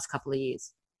done the last couple of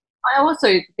years. I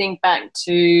also think back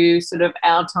to sort of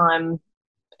our time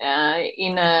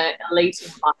in an elite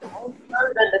environment. I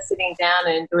remember sitting down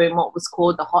and doing what was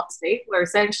called the hot seat, where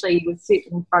essentially you would sit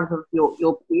in front of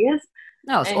your peers.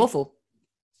 No, it's awful.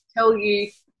 Tell you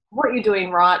what you're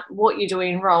doing right, what you're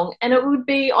doing wrong, and it would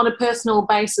be on a personal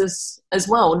basis as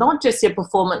well, not just your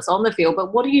performance on the field,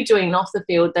 but what are you doing off the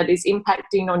field that is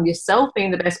impacting on yourself being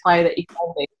the best player that you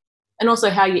can be, and also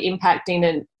how you're impacting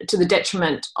and to the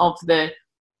detriment of the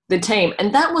team.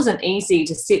 And that wasn't easy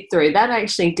to sit through. That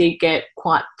actually did get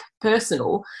quite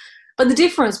personal. But the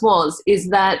difference is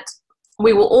that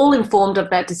we were all informed of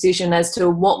that decision as to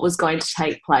what was going to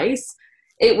take place.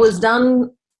 It was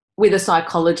done with a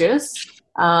psychologist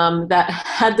that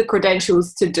had the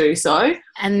credentials to do so.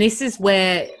 And this is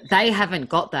where they haven't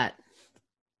got that.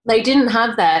 They didn't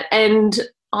have that. And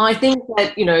I think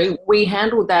that, we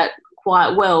handled that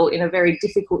quite well in a very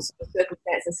difficult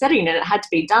circumstance and setting, and it had to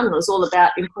be done. It was all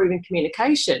about improving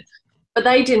communication, but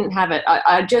they didn't have it.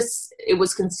 It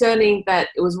was concerning that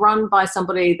it was run by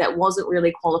somebody that wasn't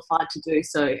really qualified to do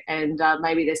so, and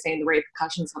maybe they're seeing the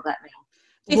repercussions of that now.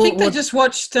 Do you think they just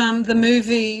watched the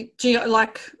movie?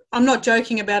 I'm not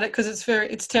joking about it because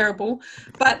it's terrible,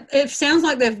 but it sounds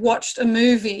like they've watched a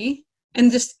movie and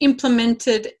just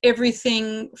implemented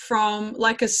everything from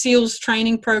like a SEALs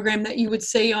training program that you would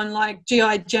see on like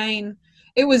G.I. Jane.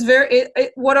 It was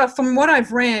from what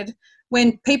I've read,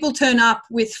 when people turn up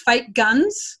with fake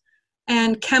guns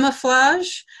and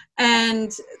camouflage,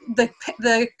 and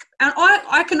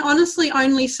I can honestly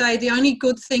only say the only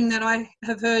good thing that I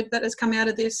have heard that has come out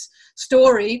of this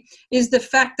story is the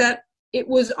fact that it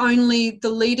was only the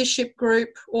leadership group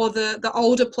or the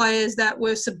older players that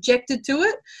were subjected to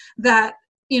it, that,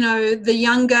 the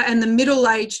younger and the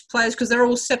middle-aged players, because they're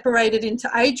all separated into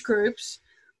age groups,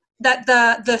 that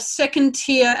the second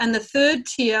tier and the third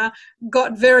tier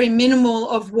got very minimal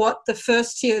of what the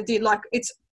first tier did. Like,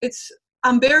 it's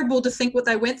unbearable to think what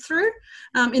they went through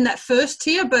in that first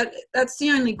tier, but that's the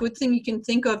only good thing you can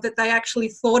think of, that they actually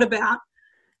thought about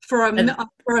for a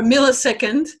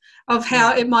millisecond of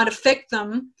how it might affect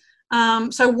them.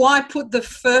 So why put the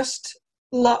first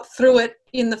lot through it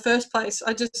in the first place?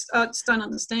 I just don't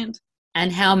understand.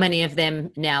 And how many of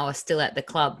them now are still at the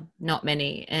club? Not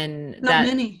many. And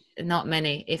not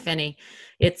many, if any.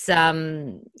 It's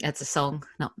a song,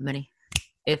 not many,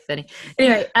 if any.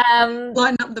 Anyway,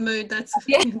 lighten up the mood. That's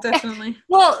definitely.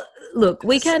 Well, look,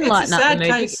 we can lighten up the mood.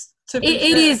 Case, it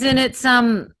is, and it's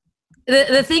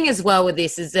The thing as well with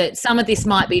this is that some of this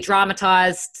might be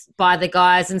dramatised by the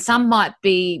guys, and some might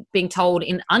be being told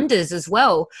in unders as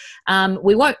well.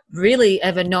 We won't really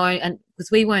ever know, and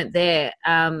because we weren't there.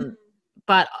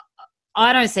 But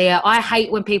I don't see it. I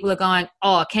hate when people are going,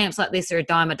 oh, camps like this are a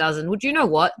dime a dozen. Well, do you know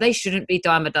what? They shouldn't be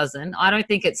dime a dozen. I don't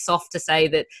think it's soft to say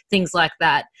that things like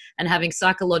that and having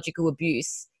psychological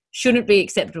abuse shouldn't be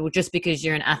acceptable just because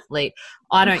you're an athlete.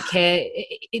 I don't care.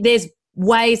 There's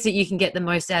ways that you can get the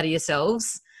most out of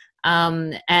yourselves.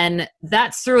 And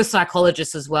that's through a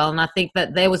psychologist as well. And I think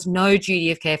that there was no duty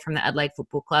of care from the Adelaide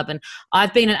Football Club. And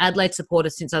I've been an Adelaide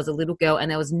supporter since I was a little girl, and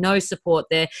there was no support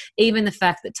there. Even the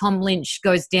fact that Tom Lynch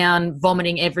goes down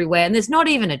vomiting everywhere, and there's not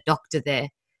even a doctor there.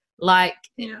 Like,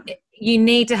 you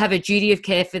need to have a duty of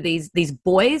care for these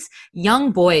boys,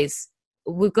 young boys.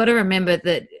 We've got to remember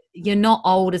that you're not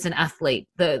old as an athlete.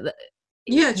 True.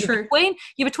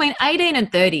 You're between 18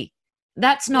 and 30.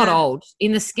 That's not old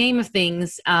in the scheme of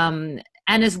things. And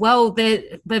as well, they're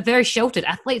very sheltered.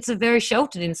 Athletes are very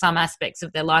sheltered in some aspects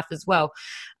of their life as well.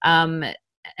 And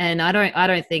I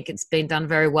don't think it's been done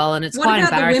very well. And it's quite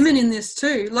embarrassing. What about the women in this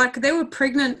too? Like, there were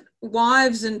pregnant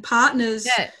wives and partners.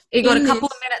 Yeah, you got a couple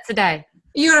of minutes a day.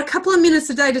 You got a couple of minutes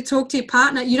a day to talk to your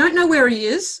partner. You don't know where he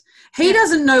is. He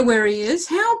doesn't know where he is.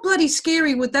 How bloody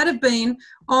scary would that have been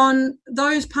on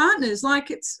those partners? Like,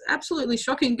 it's absolutely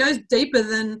shocking. It goes deeper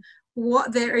than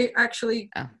what they're actually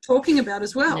talking about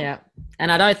as well. Yeah, and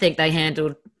I don't think they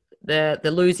handled the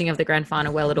losing of the grand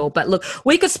final well at all. But look,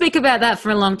 we could speak about that for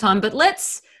a long time, but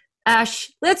let's go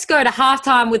to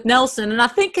halftime with Nelson, and I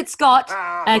think it's got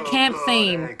a camp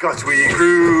theme. Guts we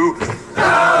grew,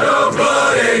 out of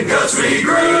blood and guts we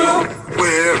grew.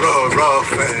 We're a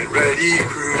rough and ready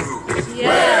crew.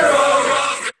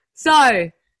 Yeah. So,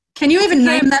 can you even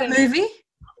name that movie?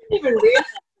 Even real.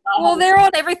 Well, they're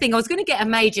on everything. I was going to get a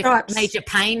major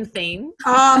pain theme.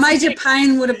 Oh, Major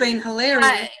Pain would have been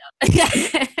hilarious.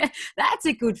 That's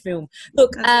a good film.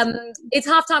 Look, it's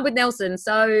halftime with Nelson,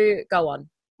 so go on.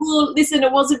 Well, listen,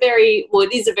 it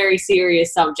is a very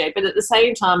serious subject, but at the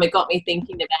same time, it got me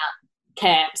thinking about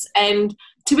camps. And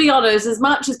to be honest, as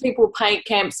much as people paint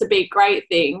camps to be great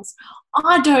things,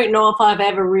 I don't know if I've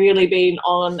ever really been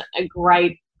on a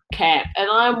great camp. And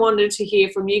I wanted to hear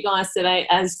from you guys today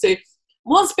as to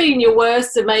what's been your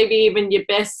worst and maybe even your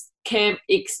best camp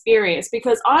experience,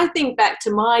 because I think back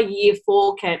to my year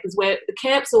 4 camp is where the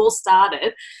camps all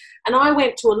started, and I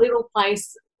went to a little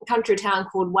place, country town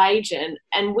called Wagen,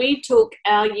 and we took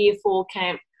our year 4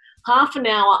 camp half an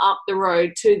hour up the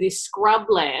road to this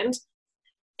scrubland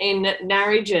in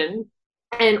Narrogin,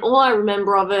 and all I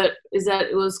remember of it is that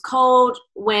it was cold,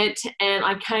 wet, and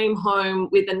I came home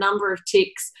with a number of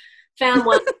ticks, found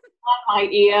one in my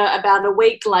ear about a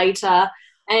week later,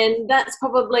 and that's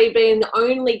probably been the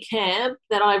only camp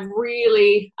that I've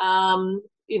really,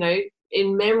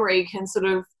 in memory can sort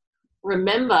of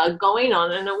remember going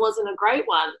on, and it wasn't a great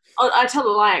one. I tell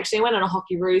a lie, actually. I went on a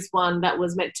Hockey Roos one that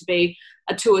was meant to be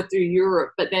a tour through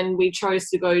Europe, but then we chose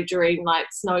to go during like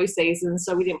snow season,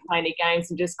 so we didn't play any games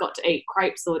and just got to eat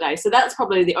crepes all day. So that's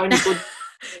probably the only good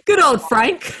good old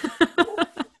Frank.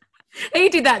 He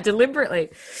did that deliberately.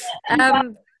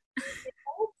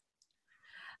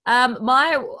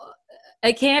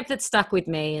 A camp that stuck with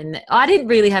me, and I didn't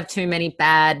really have too many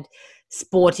bad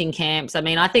sporting camps. I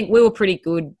mean, I think we were pretty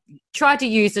good, tried to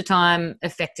use the time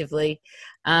effectively.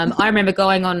 I remember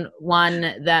going on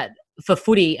one that for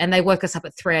footy, and they woke us up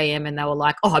at 3 a.m. and they were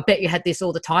like, oh, I bet you had this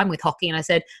all the time with hockey. And I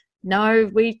said, no,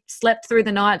 we slept through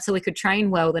the night so we could train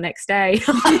well the next day.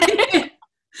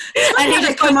 And he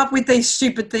just come up with these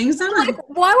stupid things, don't they?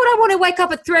 Why would I want to wake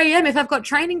up at 3 a.m. if I've got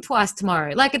training twice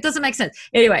tomorrow? Like, it doesn't make sense.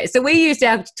 Anyway, so we used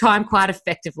our time quite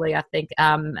effectively, I think,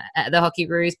 at the Hockey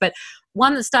Roos. But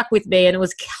one that stuck with me, and it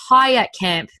was kayak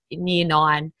camp in year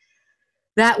 9.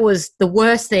 That was the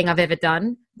worst thing I've ever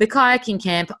done. The kayaking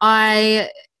camp, we're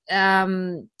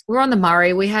on the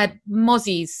Murray. We had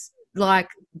mozzies, like,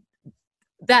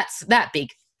 that's that big,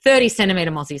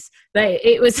 30-centimetre mozzies.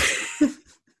 It was...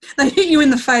 They hit you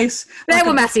in the face. They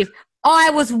were massive.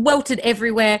 I was welted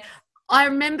everywhere. I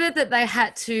remember that they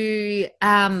had to,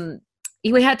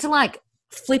 we had to like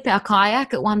flip our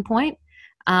kayak at one point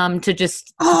to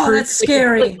just. Oh, that's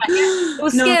scary. It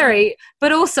was scary,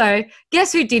 but also,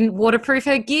 guess who didn't waterproof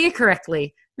her gear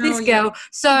correctly? This girl. Yeah.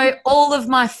 So all of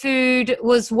my food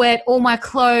was wet, all my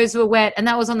clothes were wet, and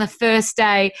that was on the first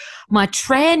day. My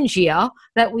trangia,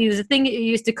 that was the thing that you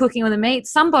used to cooking on the meat,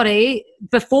 somebody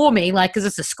before me, like, because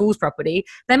it's a school's property,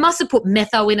 they must have put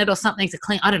metho in it or something to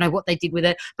clean. I don't know what they did with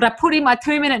it, but I put in my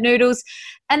 2-minute noodles,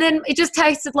 and then it just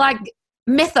tasted like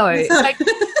metho. Like, I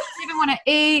didn't even want to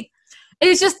eat. It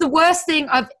was just the worst thing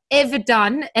I've ever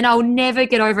done, and I'll never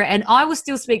get over it. And I will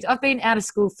still speak. I've been out of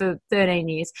school for 13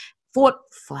 years.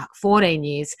 14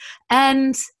 years,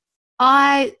 and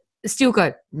I still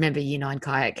go, remember year 9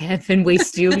 kayak camp, and we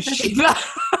still shiver.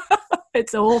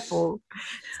 It's awful.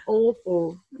 It's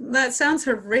awful. That sounds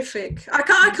horrific. I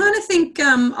kind of think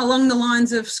along the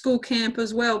lines of school camp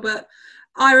as well, but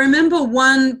I remember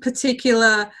one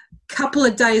particular couple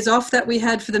of days off that we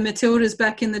had for the Matildas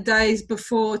back in the days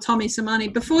before Tommy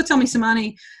Samani. Before Tommy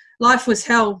Samani, life was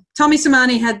hell. Tommy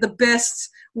Samani had the best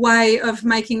way of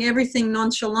making everything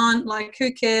nonchalant, like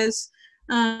who cares,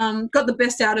 got the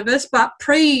best out of us. But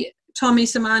pre-Tommy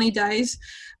Samani days,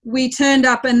 we turned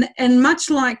up, and much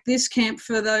like this camp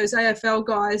for those AFL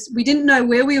guys, we didn't know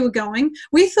where we were going.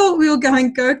 We thought we were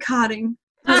going go-karting.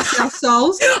 Bless our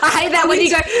souls. I hate that when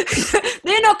you go,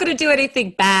 they're not going to do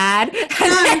anything bad.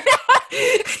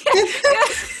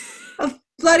 No.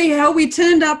 Bloody hell, we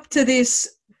turned up to this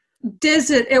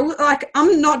desert. It was like,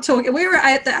 I'm not talking, we were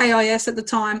at the AIS at the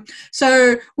time,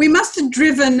 so we must have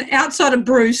driven outside of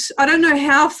Bruce. I don't know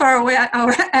how far away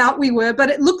out we were,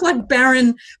 but it looked like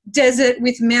barren desert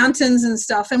with mountains and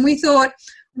stuff, and we thought,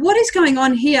 what is going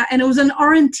on here? And it was an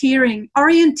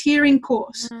orienteering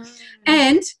course.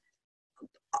 And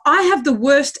I have the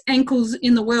worst ankles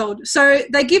in the world. So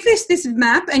they give this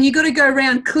map, and you got to go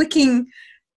around clicking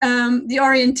the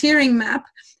orienteering map.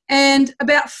 And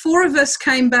about 4 of us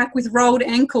came back with rolled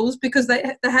ankles because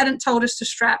they hadn't told us to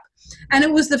strap. And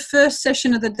it was the first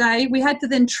session of the day. We had to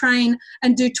then train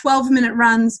and do 12-minute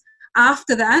runs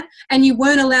after that, and you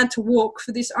weren't allowed to walk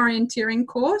for this orienteering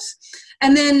course.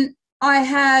 And then I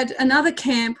had another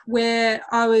camp where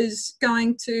I was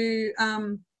going to,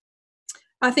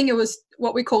 I think it was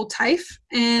what we call TAFE,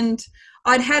 and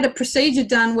I'd had a procedure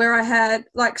done where I had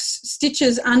like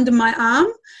stitches under my arm,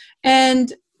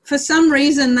 and for some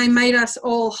reason they made us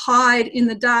all hide in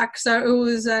the dark. So it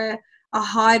was a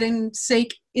hide and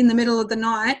seek in the middle of the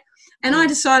night, and I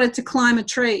decided to climb a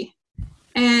tree.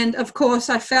 And of course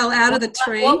I fell out of the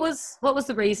tree. What was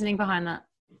the reasoning behind that?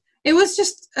 It was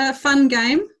just a fun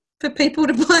game for people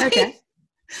to play. Okay.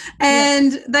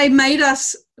 And they made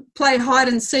us play hide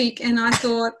and seek, and I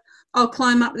thought I'll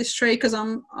climb up this tree because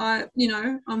I'm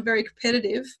very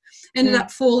competitive. Ended up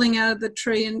falling out of the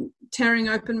tree and tearing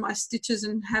open my stitches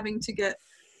and having to get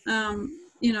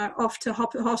off to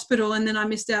hospital, and then I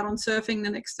missed out on surfing the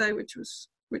next day, which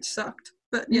sucked.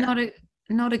 But yeah,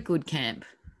 not a good camp.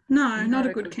 No, not a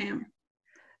good camp.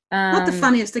 Not the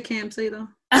funniest of camps either.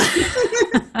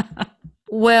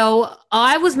 Well,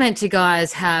 I was meant to,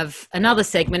 guys, have another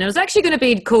segment. It was actually going to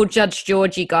be called Judge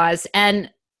Georgie, guys,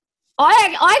 and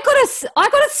I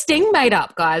got a sting made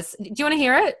up, guys. Do you want to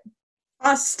hear it?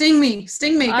 Oh, sting me,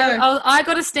 go. I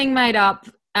got a sting made up,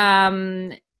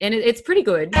 and it's pretty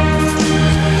good.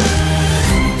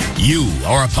 You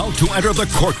are about to enter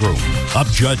the courtroom of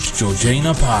Judge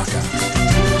Georgina Parker.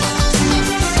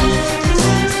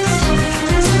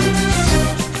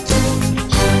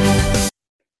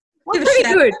 Pretty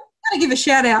good. Gotta give a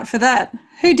shout out for that.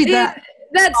 Who did that?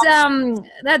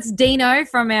 That's Dino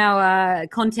from our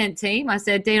content team. I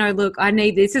said, Dino, look, I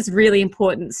need this. This is really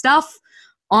important stuff.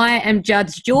 I am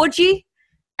Judge Georgie,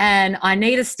 and I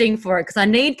need a sting for it because I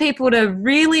need people to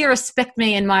really respect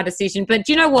me and my decision. But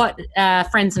do you know what,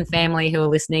 friends and family who are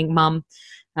listening, Mum,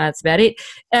 that's about it.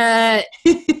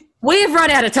 We have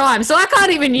run out of time, so I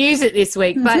can't even use it this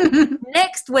week. But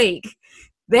next week,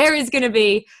 there is going to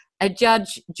be a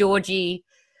Judge Georgie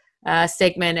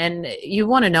segment, and you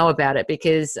want to know about it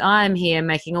because I'm here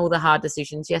making all the hard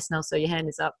decisions. Yes, Nelson, your hand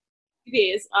is up. It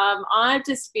is. I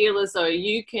just feel as though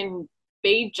you can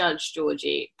be Judge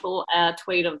Georgie for our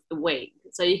tweet of the week.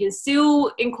 So you can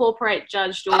still incorporate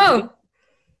Judge Georgie. Oh,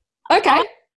 okay.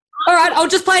 All right, I'll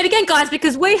just play it again, guys,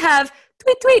 because we have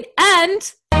tweet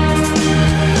and...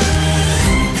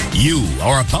 You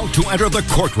are about to enter the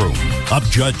courtroom of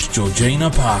Judge Georgina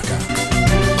Parker.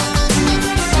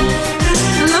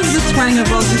 I love the twang of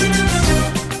Aussie.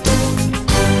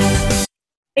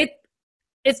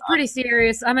 It's pretty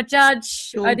serious. I'm a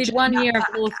judge. I did 1 year of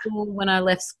law school when I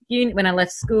left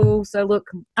school. So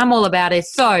look, I'm all about it.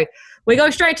 So we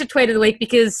go straight to tweet of the week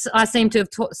because I seem to have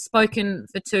spoken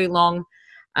for too long.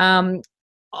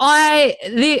 I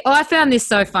found this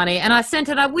so funny, and I sent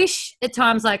it. I wish at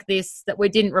times like this that we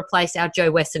didn't replace our Joe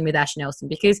Weston with Ash Nelson,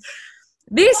 because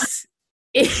this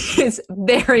is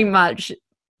very much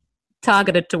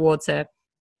targeted towards her.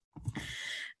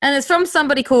 And it's from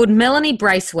somebody called Melanie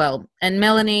Bracewell. And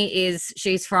Melanie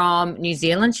she's from New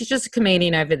Zealand. She's just a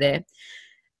comedian over there.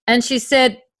 And she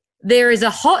said, there is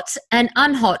a hot and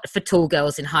unhot for tall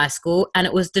girls in high school, and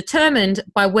it was determined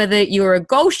by whether you were a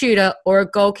goal shooter or a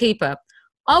goalkeeper.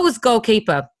 I was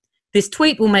goalkeeper. This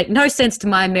tweet will make no sense to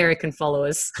my American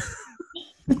followers.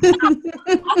 and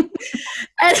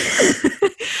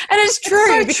it's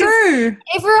true. It's so true.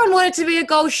 Everyone wanted to be a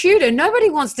goal shooter. Nobody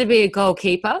wants to be a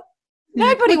goalkeeper.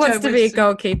 Nobody wants to be a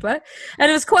goalkeeper. And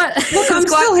it was quite... Look, I'm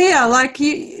still here. Like,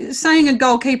 you saying a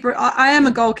goalkeeper, I am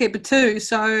a goalkeeper too,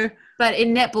 so... But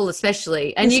in netball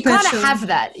especially. And you kind of have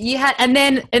that. You had, and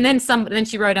then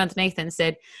she wrote underneath and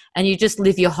said, and you just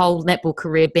live your whole netball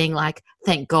career being like,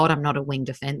 thank God I'm not a wing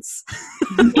defence.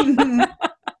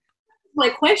 My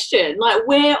question, like,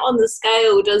 where on the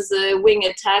scale does the wing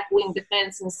attack, wing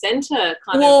defence and centre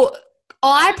kind of... Well,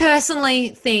 I personally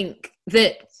think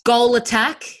that goal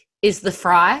attack is the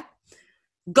fry.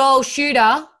 Goal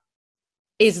shooter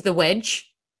is the wedge.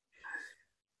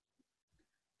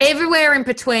 Everywhere in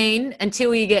between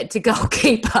until you get to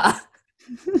goalkeeper,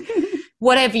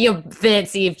 whatever your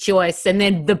fancy of choice. And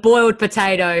then the boiled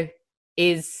potato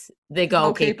is the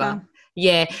goalkeeper.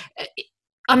 Yeah.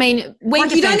 I mean,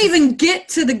 you don't even get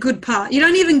to the good part. You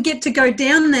don't even get to go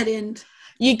down that end.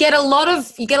 you get a lot of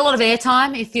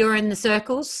airtime if you're in the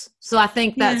circles. So I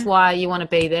think that's why you want to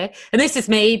be there. And this is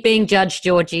me being Judge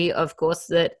Georgie, of course,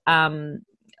 that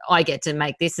I get to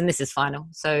make this, and this is final.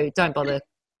 So don't bother.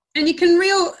 And you can't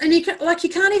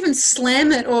even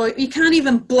slam it, or you can't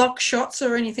even block shots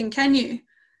or anything, can you?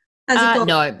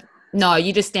 No,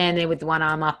 you just stand there with one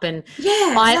arm up. And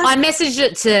I messaged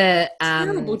it to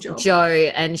Jo,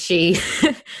 and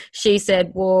she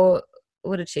said, well,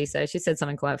 what did she say? She said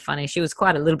something quite funny. She was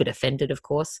quite a little bit offended, of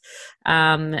course.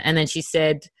 And then she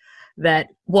said that,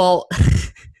 well,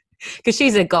 because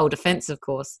she's a goal defence, of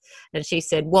course. And she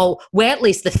said, well, we're at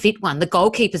least the fit one. The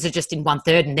goalkeepers are just in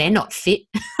 1/3 and they're not fit.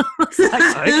 I was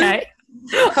like, okay.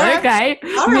 Okay.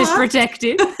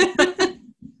 Misprotected.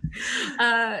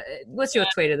 What's your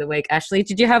tweet of the week, Ashley?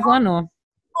 Did you have one or?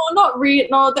 Oh, not really.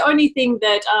 No, the only thing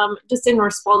that just in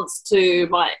response to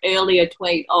my earlier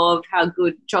tweet of how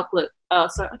good chocolate.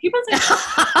 So I keep on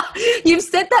saying. You've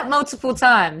said that multiple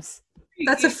times.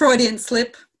 That's a Freudian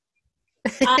slip.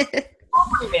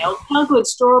 Strawberry milk. How good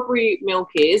strawberry milk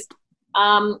is.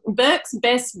 Burke's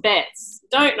Best Bets.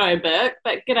 Don't know Burke,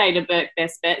 but g'day to Burke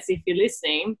Best Bets if you're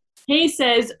listening. He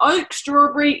says oak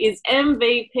strawberry is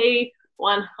MVP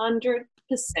 100%.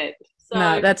 So,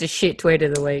 no, that's a shit tweet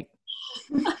of the week.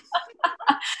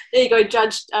 There you go,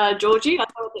 Judge Georgie. I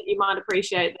thought that you might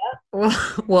appreciate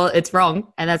that. Well, it's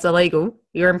wrong, and that's illegal.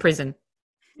 You're in prison.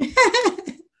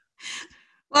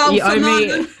 Well, you owe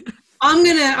me.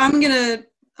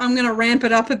 I'm gonna ramp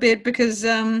it up a bit because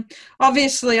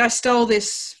obviously I stole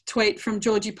this tweet from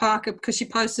Georgie Parker because she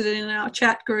posted it in our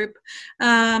chat group.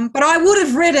 But I would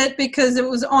have read it because it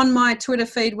was on my Twitter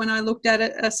feed when I looked at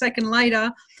it a second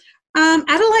later.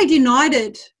 Adelaide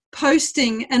United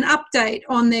posting an update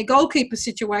on their goalkeeper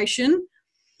situation.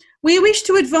 We wish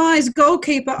to advise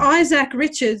goalkeeper Isaac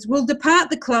Richards will depart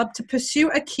the club to pursue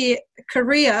a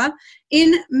career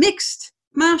in mixed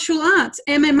martial arts,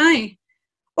 MMA.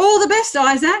 All the best,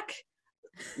 Isaac.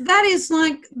 That is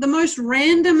like the most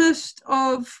randomest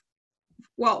of,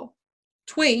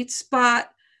 tweets,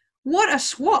 but what a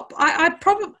swap. I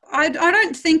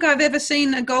don't think I've ever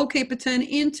seen a goalkeeper turn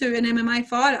into an MMA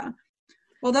fighter.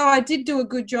 Although I did do a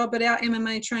good job at our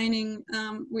MMA training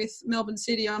with Melbourne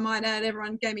City, I might add,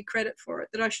 everyone gave me credit for it,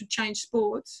 that I should change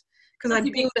sports because I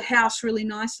built a house really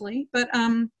nicely. But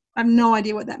I have no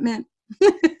idea what that meant.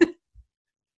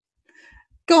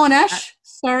 Go on, Ash.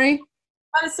 Sorry.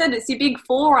 I said it's your big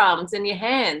forearms and your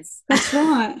hands. That's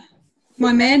right.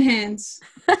 My man hands.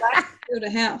 Build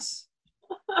a house.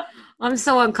 I'm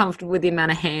so uncomfortable with the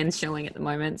amount of hands showing at the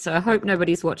moment, so I hope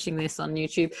nobody's watching this on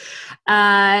YouTube.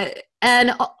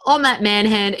 And on that man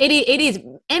hand, it is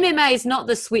MMA is not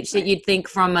the switch that you'd think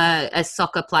from a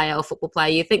soccer player or football player.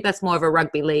 You think that's more of a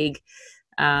rugby league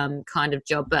kind of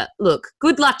job. But look,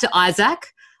 good luck to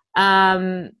Isaac. Good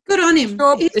on him.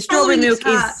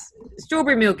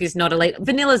 Strawberry milk is not elite.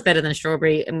 Vanilla's better than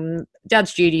strawberry.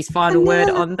 Judge Judy's final word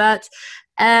on that.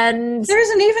 And there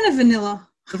isn't even a vanilla.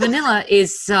 Vanilla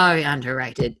is so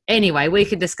underrated. Anyway, we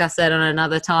could discuss that on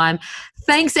another time.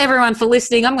 Thanks, everyone, for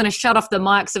listening. I'm going to shut off the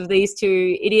mics of these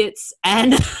two idiots,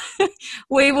 and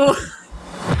we'll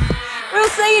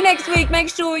see you next week. Make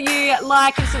sure you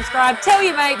like and subscribe. Tell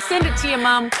your mates. Send it to your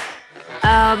mum.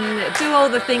 Do all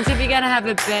the things. If you're going to have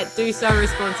a bet, do so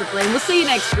responsibly. And we'll see you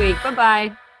next week.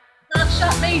 Bye-bye. Don't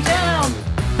shut me down.